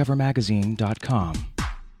 From DiscoverMagazine.com.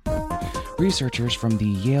 Researchers from the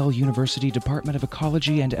Yale University Department of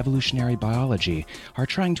Ecology and Evolutionary Biology are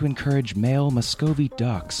trying to encourage male Muscovy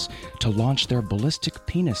ducks to launch their ballistic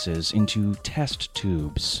penises into test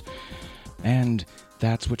tubes. And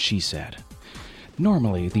that's what she said.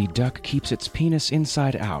 Normally, the duck keeps its penis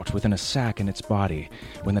inside out within a sac in its body.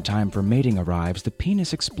 When the time for mating arrives, the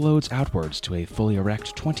penis explodes outwards to a fully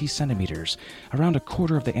erect 20 centimeters, around a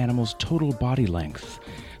quarter of the animal's total body length.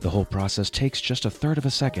 The whole process takes just 1/3 of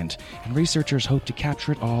a second, and researchers hope to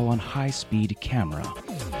capture it all on high-speed camera.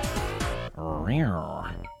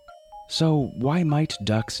 So, why might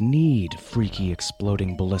ducks need freaky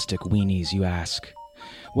exploding ballistic weenies, you ask?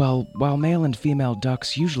 Well, while male and female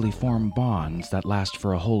ducks usually form bonds that last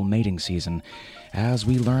for a whole mating season, as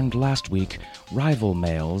we learned last week, rival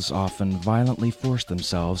males often violently force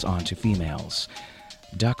themselves onto females.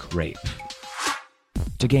 Duck rape.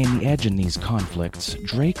 To gain the edge in these conflicts,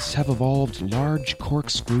 drakes have evolved large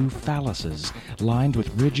corkscrew phalluses lined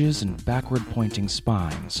with ridges and backward-pointing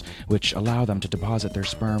spines, which allow them to deposit their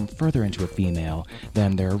sperm further into a female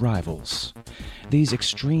than their rivals. These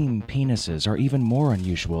extreme penises are even more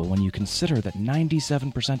unusual when you consider that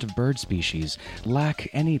 97% of bird species lack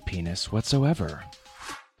any penis whatsoever.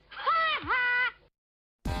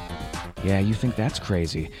 Yeah, you think that's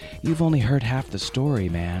crazy. You've only heard half the story,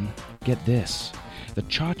 man. Get this. The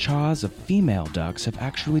cha-chas of female ducks have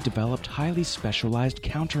actually developed highly specialized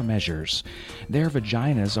countermeasures. Their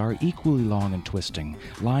vaginas are equally long and twisting,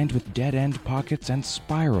 lined with dead-end pockets and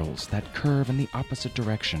spirals that curve in the opposite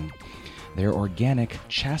direction. Their organic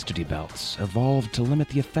chastity belts evolved to limit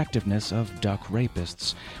the effectiveness of duck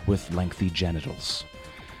rapists with lengthy genitals.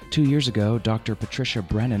 2 years ago, Dr. Patricia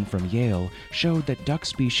Brennan from Yale showed that duck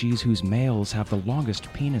species whose males have the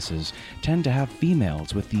longest penises tend to have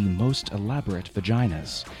females with the most elaborate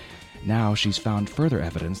vaginas. Now she's found further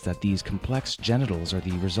evidence that these complex genitals are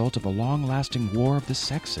the result of a long-lasting war of the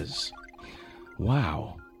sexes.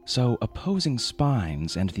 Wow. So opposing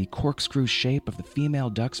spines and the corkscrew shape of the female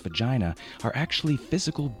duck's vagina are actually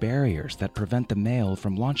physical barriers that prevent the male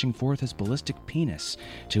from launching forth his ballistic penis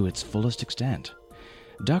to its fullest extent.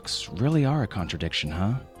 Ducks really are a contradiction,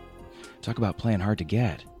 huh? Talk about playing hard to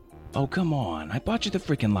get. Oh, come on. I bought you the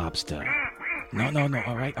freaking lobster. No.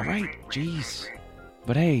 All right. Jeez.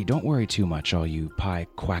 But hey, don't worry too much, all you pie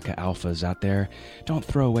quacka alphas out there. Don't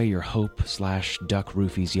throw away your hope/duck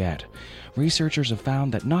roofies yet. Researchers have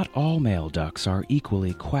found that not all male ducks are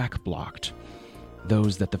equally quack-blocked.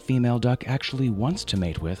 Those that the female duck actually wants to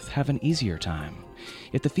mate with have an easier time.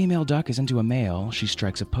 If the female duck is into a male, she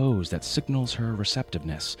strikes a pose that signals her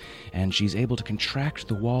receptiveness, and she's able to contract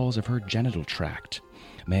the walls of her genital tract.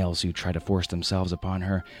 Males who try to force themselves upon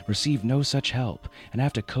her receive no such help and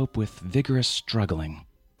have to cope with vigorous struggling.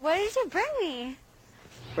 What did you bring me?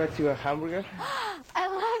 Brought you a hamburger? I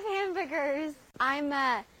love hamburgers. I'm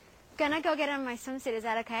gonna go get on my swimsuit. Is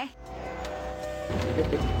that okay?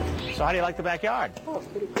 So how do you like the backyard? Oh,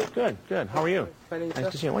 pretty good. Good. How are you?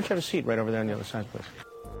 Nice to see you. Why don't you have a seat right over there on the other side, please?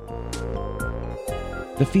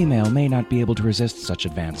 The female may not be able to resist such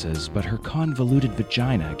advances, but her convoluted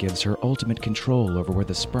vagina gives her ultimate control over where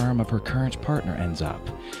the sperm of her current partner ends up.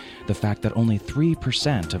 The fact that only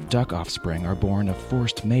 3% of duck offspring are born of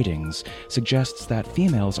forced matings suggests that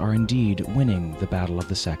females are indeed winning the battle of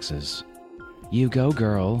the sexes. You go,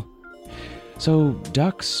 girl. So,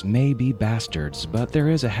 ducks may be bastards, but there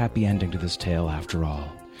is a happy ending to this tale after all.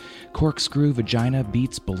 Corkscrew vagina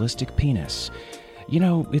beats ballistic penis. You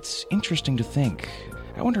know, it's interesting to think.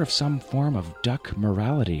 I wonder if some form of duck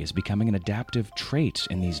morality is becoming an adaptive trait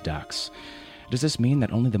in these ducks. Does this mean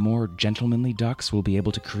that only the more gentlemanly ducks will be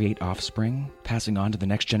able to create offspring, passing on to the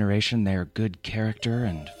next generation their good character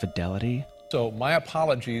and fidelity? So my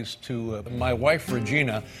apologies to my wife,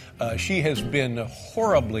 Regina. She has been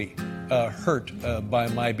horribly hurt by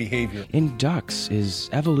my behavior. In ducks, is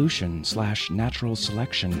evolution/natural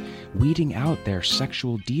selection weeding out their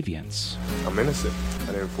sexual deviance? I'm innocent.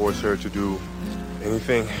 I didn't force her to do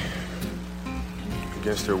anything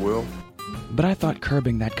against her will. But I thought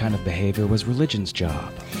curbing that kind of behavior was religion's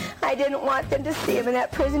job. I didn't want them to see him in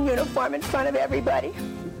that prison uniform in front of everybody.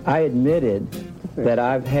 I admitted that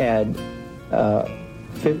I've had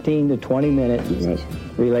 15 to 20 minute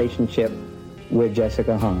relationship with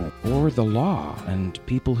Jessica Hahn. Or the law and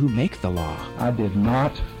people who make the law. I did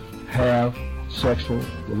not have sexual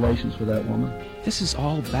relations with that woman. This is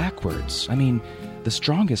all backwards. I mean, the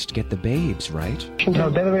strongest get the babes, right? No,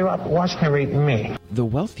 better watch her eat me. The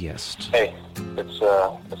wealthiest. Hey, it's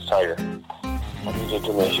Tiger. I need you to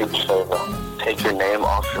do me a huge favor. Take your name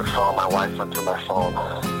off your phone. My wife went through my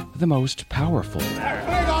phone. The most powerful.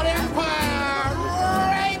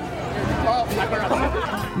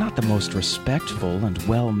 Not the most respectful and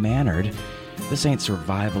well-mannered. This ain't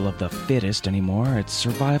survival of the fittest anymore. It's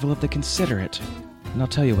survival of the considerate. And I'll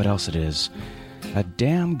tell you what else it is. A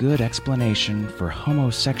damn good explanation for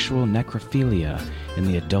homosexual necrophilia in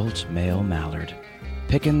the adult male mallard.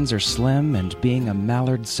 Pickings are slim, and being a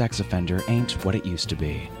mallard sex offender ain't what it used to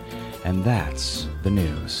be. And that's the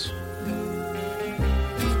news.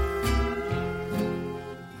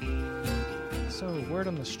 So, word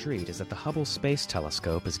on the street is that the Hubble Space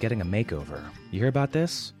Telescope is getting a makeover. You hear about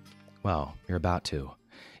this? Well, you're about to.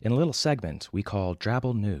 In a little segment we call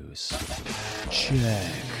Drabble News.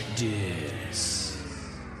 Check this.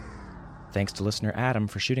 Thanks to listener Adam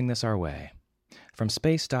for shooting this our way. From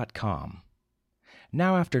space.com.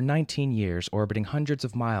 Now, after 19 years orbiting hundreds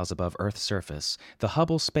of miles above Earth's surface, the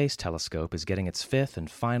Hubble Space Telescope is getting its fifth and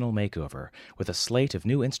final makeover, with a slate of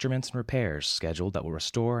new instruments and repairs scheduled that will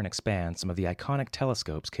restore and expand some of the iconic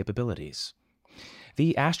telescope's capabilities.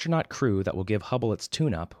 The astronaut crew that will give Hubble its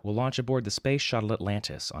tune-up will launch aboard the Space Shuttle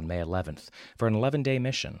Atlantis on May 11th for an 11-day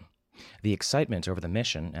mission. The excitement over the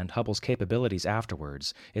mission and Hubble's capabilities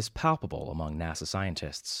afterwards is palpable among NASA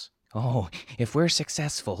scientists. Oh, if we're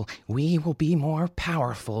successful, we will be more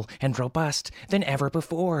powerful and robust than ever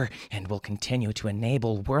before, and will continue to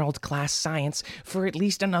enable world-class science for at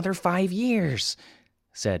least another 5 years,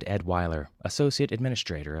 said Ed Weiler, Associate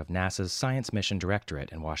Administrator of NASA's Science Mission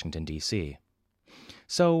Directorate in Washington, D.C.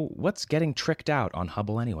 So, what's getting tricked out on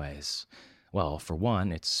Hubble anyways? Well, for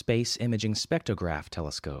one, its Space Imaging Spectrograph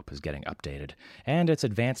Telescope is getting updated, and its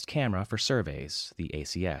Advanced Camera for Surveys, the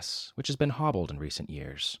ACS, which has been hobbled in recent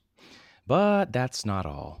years. But that's not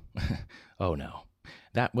all. Oh no.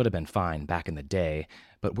 That would have been fine back in the day,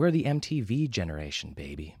 but we're the MTV generation,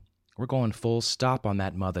 baby. We're going full stop on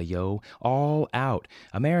that mother, yo. All out.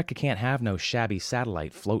 America can't have no shabby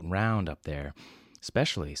satellite floating around up there,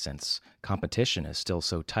 especially since competition is still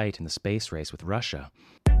so tight in the space race with Russia.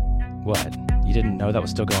 What? You didn't know that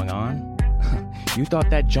was still going on? You thought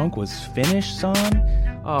that junk was finished,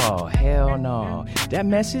 son? Oh, hell no. That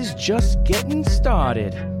mess is just getting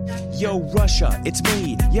started. Yo, Russia, it's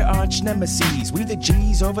me, your arch nemesis. We the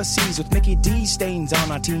G's overseas with Mickey D stains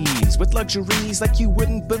on our tees. With luxuries like you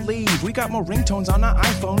wouldn't believe. We got more ringtones on our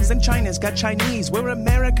iPhones than China's got Chinese. We're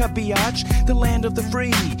America, biatch, the land of the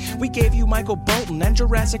free. We gave you Michael Bolton and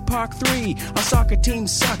Jurassic Park 3. Our soccer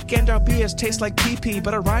teams suck and our beers taste like pee-pee.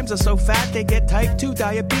 But our rhymes are so fat they get type 2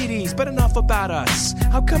 diabetes. But enough about us.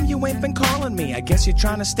 How come you ain't been calling me? I guess you're trying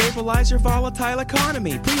trying to stabilize your volatile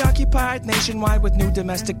economy. Preoccupied nationwide with new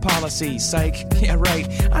domestic policy. Psych, yeah right,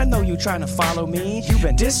 I know you trying to follow me. You've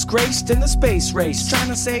been disgraced in the space race, trying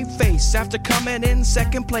to save face after coming in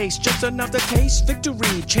second place. Just enough to taste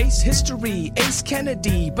victory, chase history, Ace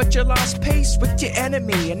Kennedy. But you lost pace with your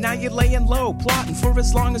enemy, and now you're laying low, plotting for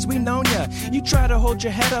as long as we known ya. You try to hold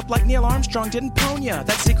your head up like Neil Armstrong didn't pwn ya.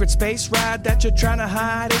 That secret space ride that you're trying to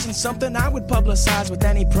hide isn't something I would publicize with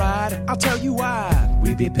any pride. I'll tell you why.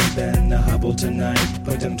 We be pimpin' the Hubble tonight.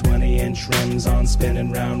 Put them 20-inch rims on,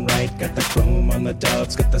 spinning round right. Got the chrome on the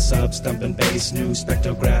ducts, got the sub stumping bass. New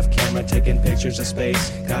spectrograph camera taking pictures of space.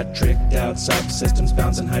 Got tricked out subsystems,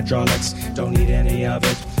 bouncing hydraulics. Don't need any of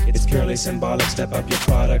it, it's purely symbolic. Step up your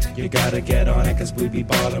product, you gotta get on it, cause we be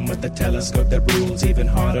ballin' with the telescope that rules even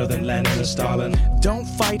harder than Lenin or Stalin. Don't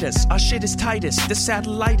fight us, our shit is tightest. The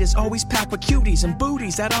satellite is always packed with cuties and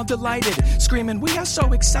booties that are delighted, screaming we are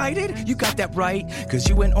so excited. You got that right, cause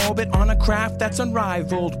you in orbit on a craft that's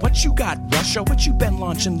unrivaled. What you got, Russia? What you been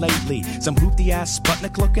launching lately? Some hoopty-ass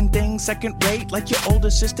Sputnik looking thing, second rate, like your older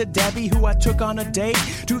sister Debbie, who I took on a date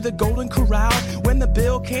to the Golden Corral. When the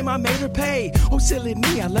bill came, I made her pay. Oh, silly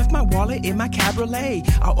me, I left my wallet in my cabriolet.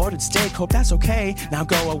 I ordered steak, hope that's okay. Now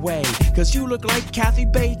go away, cause you look like Kathy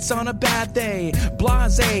Bates on a bad day.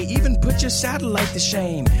 Blasé, even put your satellite to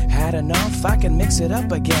shame. Had enough, I can mix it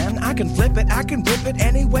up again. I can flip it, I can rip it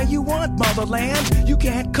any way you want, motherland. You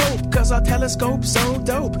can't cope, cause our telescope's so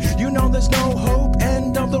dope. You know there's no hope,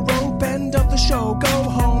 end of the rope, end of the show. Go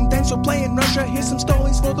home, thanks for playing Russia, here's some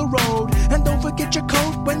stolies for the road. And don't forget your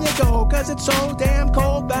coat when you go, cause it's so damn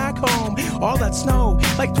cold back home. All that snow,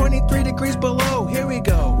 like 23 degrees below, here we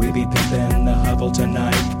go. We be pimpin' the Hubble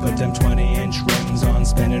tonight. Put them 20-inch rims on,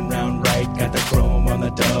 spinning round right. Got the chrome on the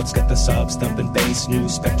dubs, got the sub stumping bass. New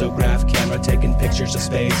spectrograph camera taking pictures of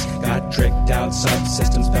space. Got tricked out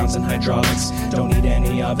subsystems, bouncing hydraulics. Don't need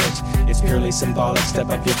any of it, it's purely symbolic. Step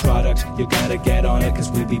up your product, you gotta get on it, cause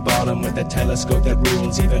we be ballin' with a telescope that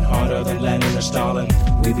rules even harder than Lenin or Stalin.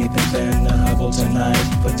 We be pimpin' the Hubble tonight.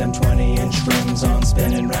 Put them 20-inch rims on,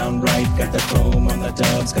 spinning round right. Got the chrome on the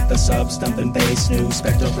dubs, got the sub stumping bass. New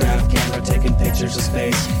spectrograph camera taking pictures of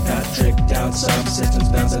space. Got tricked out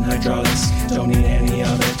subsystems, bouncing hydraulics. Don't need any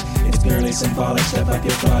of it, it's purely symbolic. Step up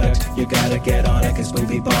your product, you gotta get on it, cause we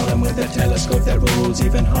be ballin' with a telescope that rules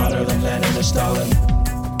even harder than Lenin or Stalin.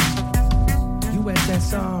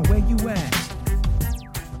 USSR, where you at?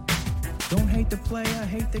 Don't hate the player,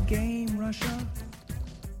 hate the game, Russia.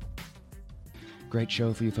 Great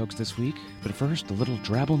show for you folks this week, but first, a little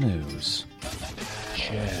Drabble news.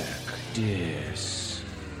 Check this.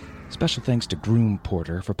 Special thanks to Groom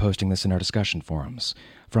Porter for posting this in our discussion forums.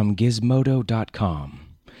 From Gizmodo.com.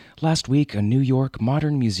 Last week, a New York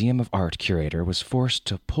Modern Museum of Art curator was forced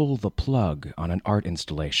to pull the plug on an art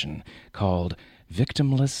installation called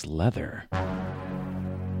Victimless Leather.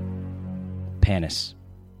 Penis.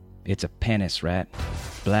 It's a penis, right?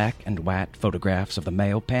 Black and white photographs of the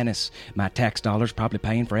male penis. My tax dollars probably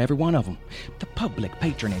paying for every one of them. The public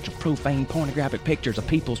patronage of profane pornographic pictures of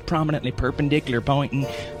people's prominently perpendicular pointing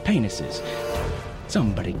penises.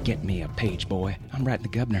 Somebody get me a page, boy. I'm writing the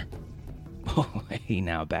governor. Oh, hey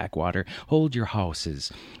now, Backwater. Hold your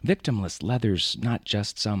horses. Victimless Leather's not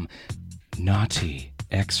just some naughty,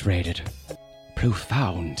 X-rated,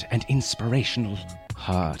 profound and inspirational,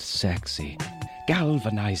 hot, sexy,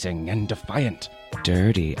 galvanizing and defiant,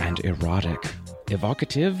 dirty and erotic,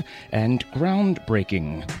 evocative and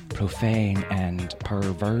groundbreaking, profane and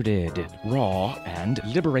perverted, raw and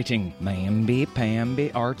liberating, mamby-pamby,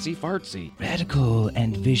 artsy-fartsy, radical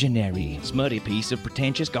and visionary, smutty piece of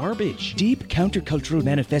pretentious garbage, deep countercultural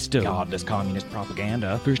manifesto, godless communist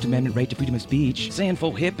propaganda, First Amendment right to freedom of speech,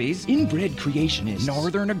 sinful hippies, inbred creationists,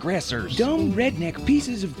 northern aggressors, dumb redneck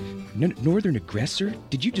pieces of... Northern aggressor?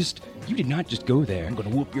 You did not just go there. I'm gonna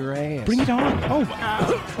whoop your ass. Bring it on. All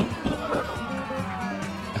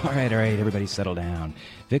right, everybody settle down.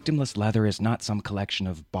 Victimless Leather is not some collection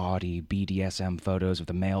of bawdy BDSM photos of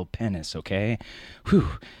the male penis, okay?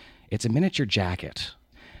 Whew. It's a miniature jacket.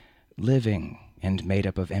 Living and made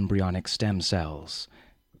up of embryonic stem cells.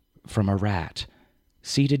 From a rat.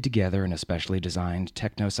 Seated together in a specially designed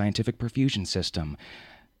techno-scientific perfusion system.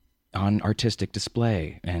 On artistic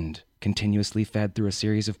display and continuously fed through a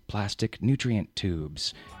series of plastic nutrient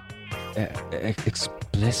tubes.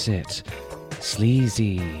 Explicit,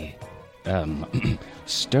 sleazy,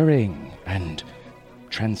 stirring and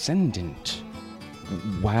transcendent,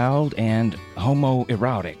 wild and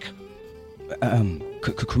homoerotic,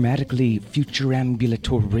 chromatically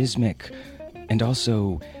futurambulatorismic, and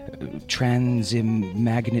also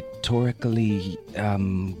transmagnetorically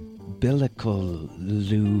umbilical,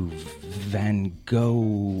 Louvre, Van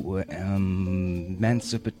Gogh,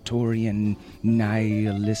 emancipatorian,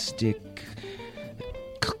 nihilistic,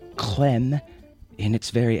 Clem, in its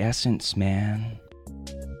very essence, man.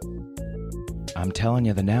 I'm telling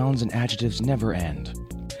you, the nouns and adjectives never end.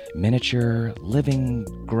 Miniature, living,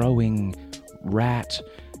 growing, rat,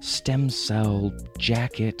 stem cell,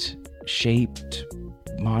 jacket, shaped,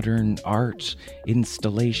 modern art,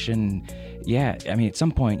 installation. Yeah, I mean, at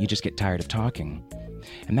some point you just get tired of talking.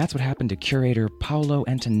 And that's what happened to curator Paolo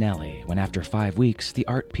Antonelli when after 5 weeks the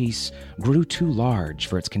art piece grew too large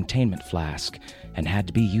for its containment flask and had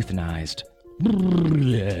to be euthanized.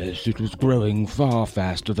 Yes, it was growing far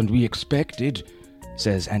faster than we expected,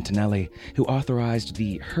 says Antonelli, who authorized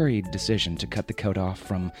the hurried decision to cut the coat off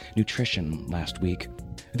from nutrition last week.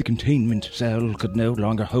 The containment cell could no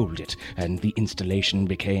longer hold it, and the installation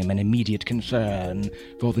became an immediate concern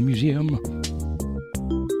for the museum.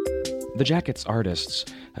 The jacket's artists,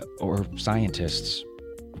 or scientists,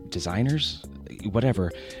 designers, whatever,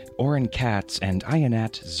 Oren Katz and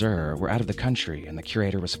Ayanat Zur were out of the country, and the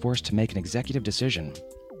curator was forced to make an executive decision.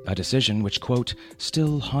 A decision which, quote,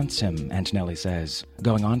 still haunts him, Antonelli says,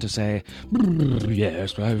 going on to say,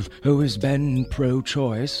 yes, I've always been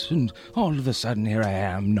pro-choice, and all of a sudden here I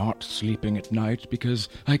am not sleeping at night because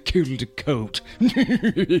I killed a coat.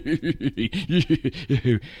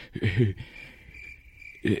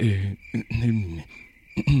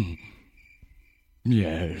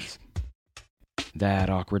 Yes. That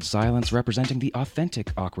awkward silence representing the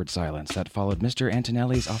authentic awkward silence that followed Mr.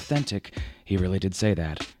 Antonelli's authentic, he really did say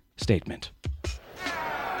that, statement.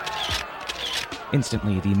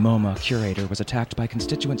 Instantly, the MoMA curator was attacked by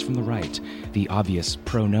constituents from the right, the obvious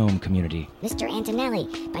pro-gnome community. Mr. Antonelli,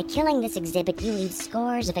 by killing this exhibit, you leave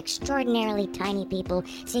scores of extraordinarily tiny people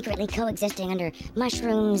secretly coexisting under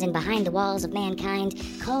mushrooms and behind the walls of mankind,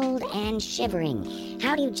 cold and shivering.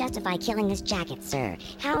 How do you justify killing this jacket, sir?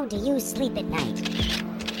 How do you sleep at night?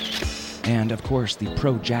 And, of course, the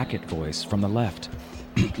pro-jacket voice from the left.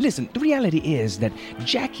 Listen, the reality is that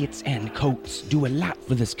jackets and coats do a lot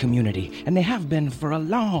for this community, and they have been for a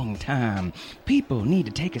long time. People need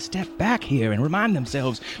to take a step back here and remind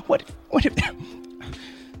themselves, what if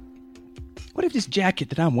this jacket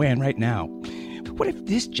that I'm wearing right now, what if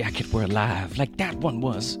this jacket were alive like that one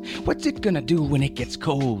was? What's it gonna do when it gets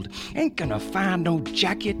cold? Ain't gonna find no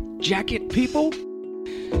jacket, people?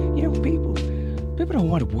 You know, people don't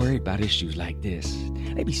want to worry about issues like this.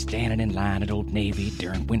 They be standing in line at Old Navy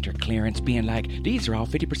during winter clearance being like, these are all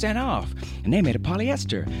 50% off, and they made of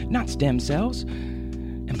polyester, not stem cells.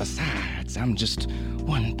 And besides, I'm just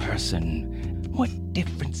one person. What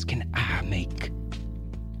difference can I make?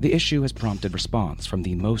 The issue has prompted response from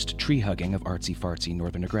the most tree-hugging of artsy-fartsy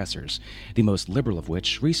northern aggressors, the most liberal of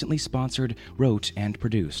which recently sponsored, wrote, and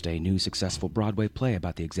produced a new successful Broadway play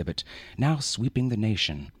about the exhibit, now sweeping the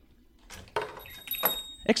nation.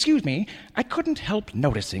 Excuse me, I couldn't help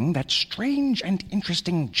noticing that strange and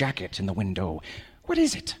interesting jacket in the window. What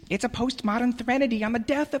is it? It's a postmodern threnody on the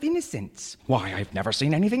death of innocence. Why, I've never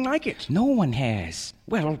seen anything like it. No one has.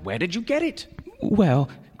 Well, where did you get it? Well,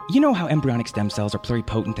 you know how embryonic stem cells are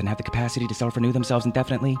pluripotent and have the capacity to self-renew themselves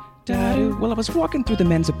indefinitely? Da-doo. Well, I was walking through the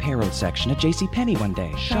men's apparel section at JCPenney one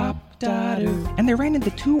day. Shop, da-doo. And they ran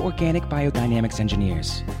into two organic biodynamics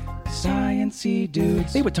engineers. Science-y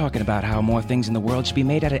dudes. They were talking about how more things in the world should be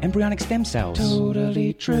made out of embryonic stem cells.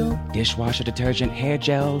 Totally true. Dishwasher detergent, hair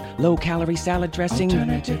gel, low-calorie salad dressing.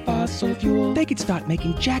 Alternative fossil fuel. They could start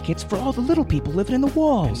making jackets for all the little people living in the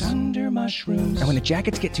walls. And under mushrooms. And when the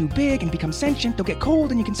jackets get too big and become sentient, they'll get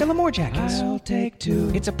cold and you can sell them more jackets. I'll take two.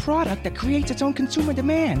 It's a product that creates its own consumer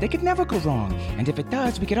demand. They could never go wrong. And if it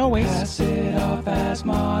does, we could always pass it off as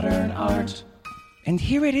modern art. And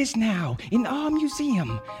here it is now, in our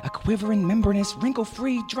museum, a quivering, membranous,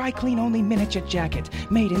 wrinkle-free, dry-clean-only miniature jacket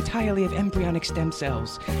made entirely of embryonic stem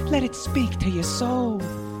cells. Let it speak to your soul.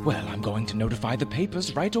 Well, I'm going to notify the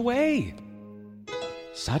papers right away.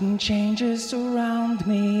 Sudden changes surround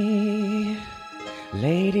me.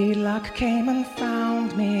 Lady Luck came and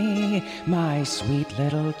found me. My sweet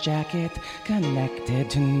little jacket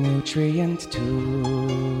connected to nutrient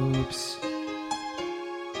tubes.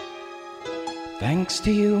 Thanks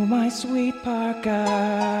to you, my sweet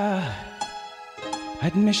parka.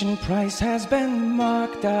 Admission price has been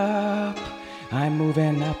marked up. I'm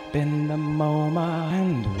moving up in the MoMA,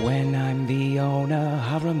 and when I'm the owner,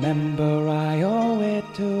 I'll remember I owe it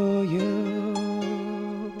to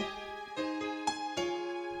you.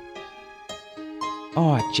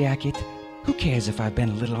 Aw, jacket, who cares if I've been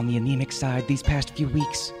a little on the anemic side these past few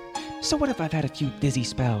weeks? So what if I've had a few dizzy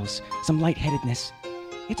spells, some lightheadedness?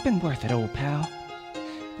 It's been worth it, old pal.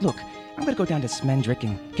 look, I'm gonna go down to Smendrick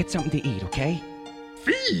and get something to eat, okay?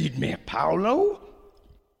 Feed me, Paolo.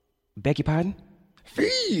 Beg your pardon?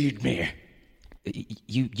 Feed me.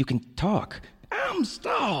 You can talk. I'm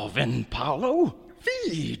starving, Paolo.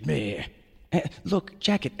 Feed me. Look,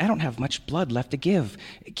 Jacket, I don't have much blood left to give.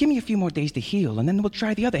 Give me a few more days to heal, and then we'll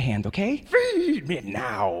try the other hand, okay? Feed me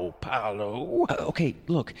now, Paolo. Okay,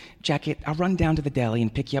 look, Jacket, I'll run down to the deli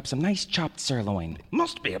and pick you up some nice chopped sirloin.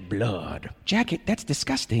 Must be blood. Jacket, that's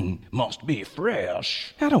disgusting. Must be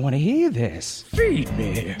fresh. I don't want to hear this. Feed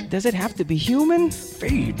me. Does it have to be human?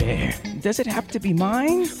 Feed me. Does it have to be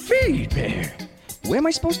mine? Feed me. Where am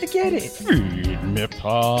I supposed to get it? Feed me,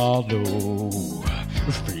 Paolo.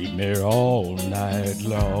 Feed me all night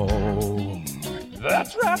long.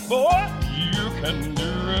 That's right, boy. You can do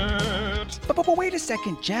it. But wait a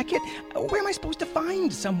second, Jacket. Where am I supposed to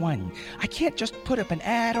find someone? I can't just put up an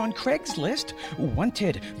ad on Craigslist.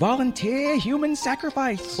 Wanted, volunteer, human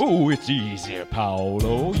sacrifice. Oh, it's easy,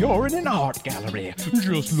 Paolo. You're in an art gallery.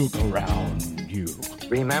 Just look around you.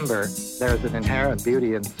 Remember, there's an inherent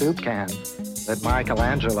beauty in soup cans that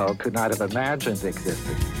Michelangelo could not have imagined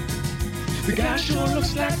existed. The guy sure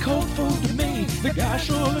looks like cold food to me. The guy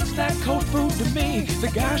sure looks like cold food to me. The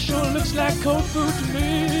guy sure looks like cold food to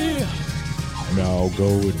me. Now go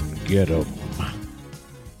and get him.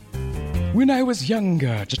 When I was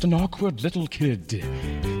younger, just an awkward little kid,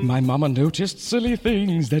 my mama noticed silly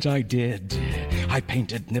things that I did. I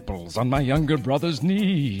painted nipples on my younger brother's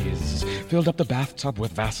knees, filled up the bathtub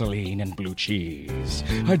with Vaseline and blue cheese.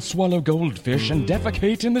 I'd swallow goldfish and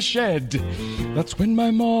defecate in the shed. That's when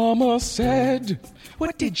my mama said...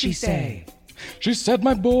 What did she say? She said,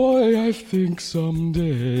 my boy, I think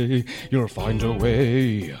someday you'll find a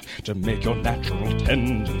way to make your natural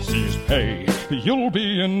tendencies pay. You'll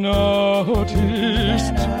be an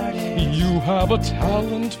artist. You have a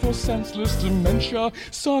talent for senseless dementia.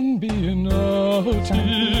 Son, be an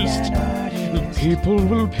artist. People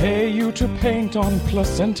will pay you to paint on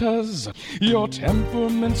placentas. Your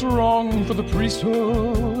temperament's wrong for the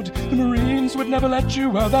priesthood. The Marines would never let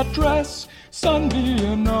you wear that dress. Son, be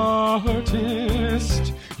an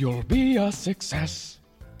artist. You'll be a success.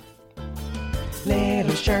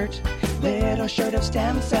 Little shirt of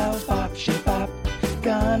stem cells, bop, shit, bop.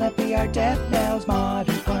 Gonna be our death knells,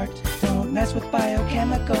 modern art. Don't mess with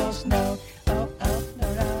biochemicals, no. Oh,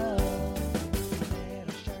 no, no.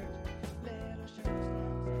 Little shirt.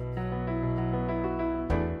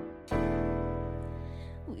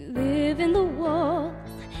 We live in the walls,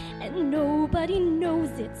 and nobody knows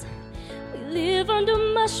it. We live under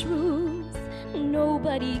mushrooms,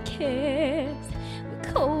 nobody cares.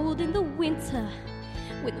 We're cold in the winter,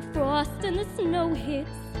 when the frost and the snow hits,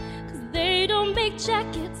 'cause they don't make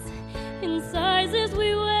jackets in sizes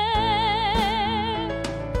we wear.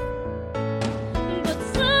 But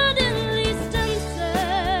suddenly stem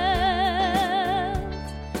cells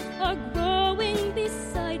are growing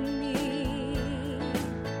beside me,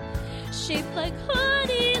 shaped like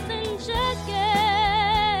hoodies and jackets.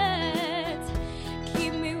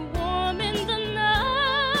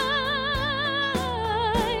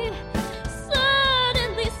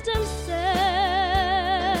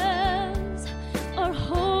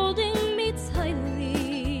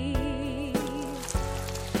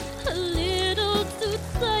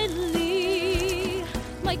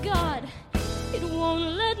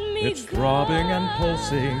 It's throbbing and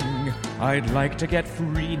pulsing. I'd like to get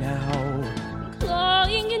free now.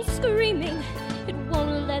 Clawing and screaming, it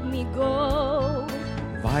won't let me go.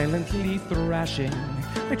 Violently thrashing,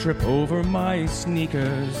 I trip over my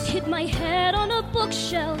sneakers. Hit my head on a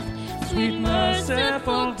bookshelf. Sweet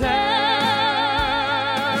merciful death.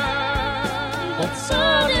 But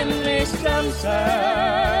suddenly stem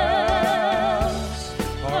cells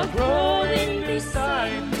are growing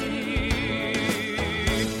beside me,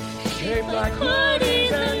 shaped like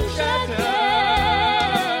hoodies and jackets.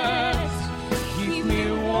 Keep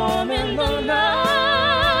me warm in the night.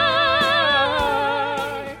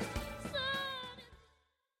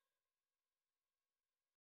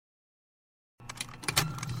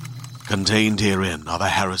 Contained herein are the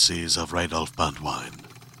heresies of Radolf Burntwine,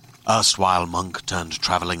 erstwhile monk turned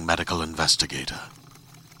traveling medical investigator.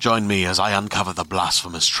 Join me as I uncover the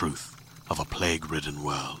blasphemous truth of a plague-ridden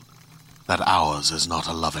world, that ours is not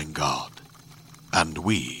a loving God, and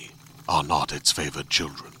we are not its favored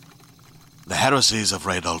children. The heresies of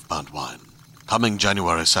Radolf Burntwine, coming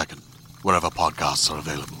January 2nd, wherever podcasts are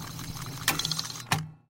available.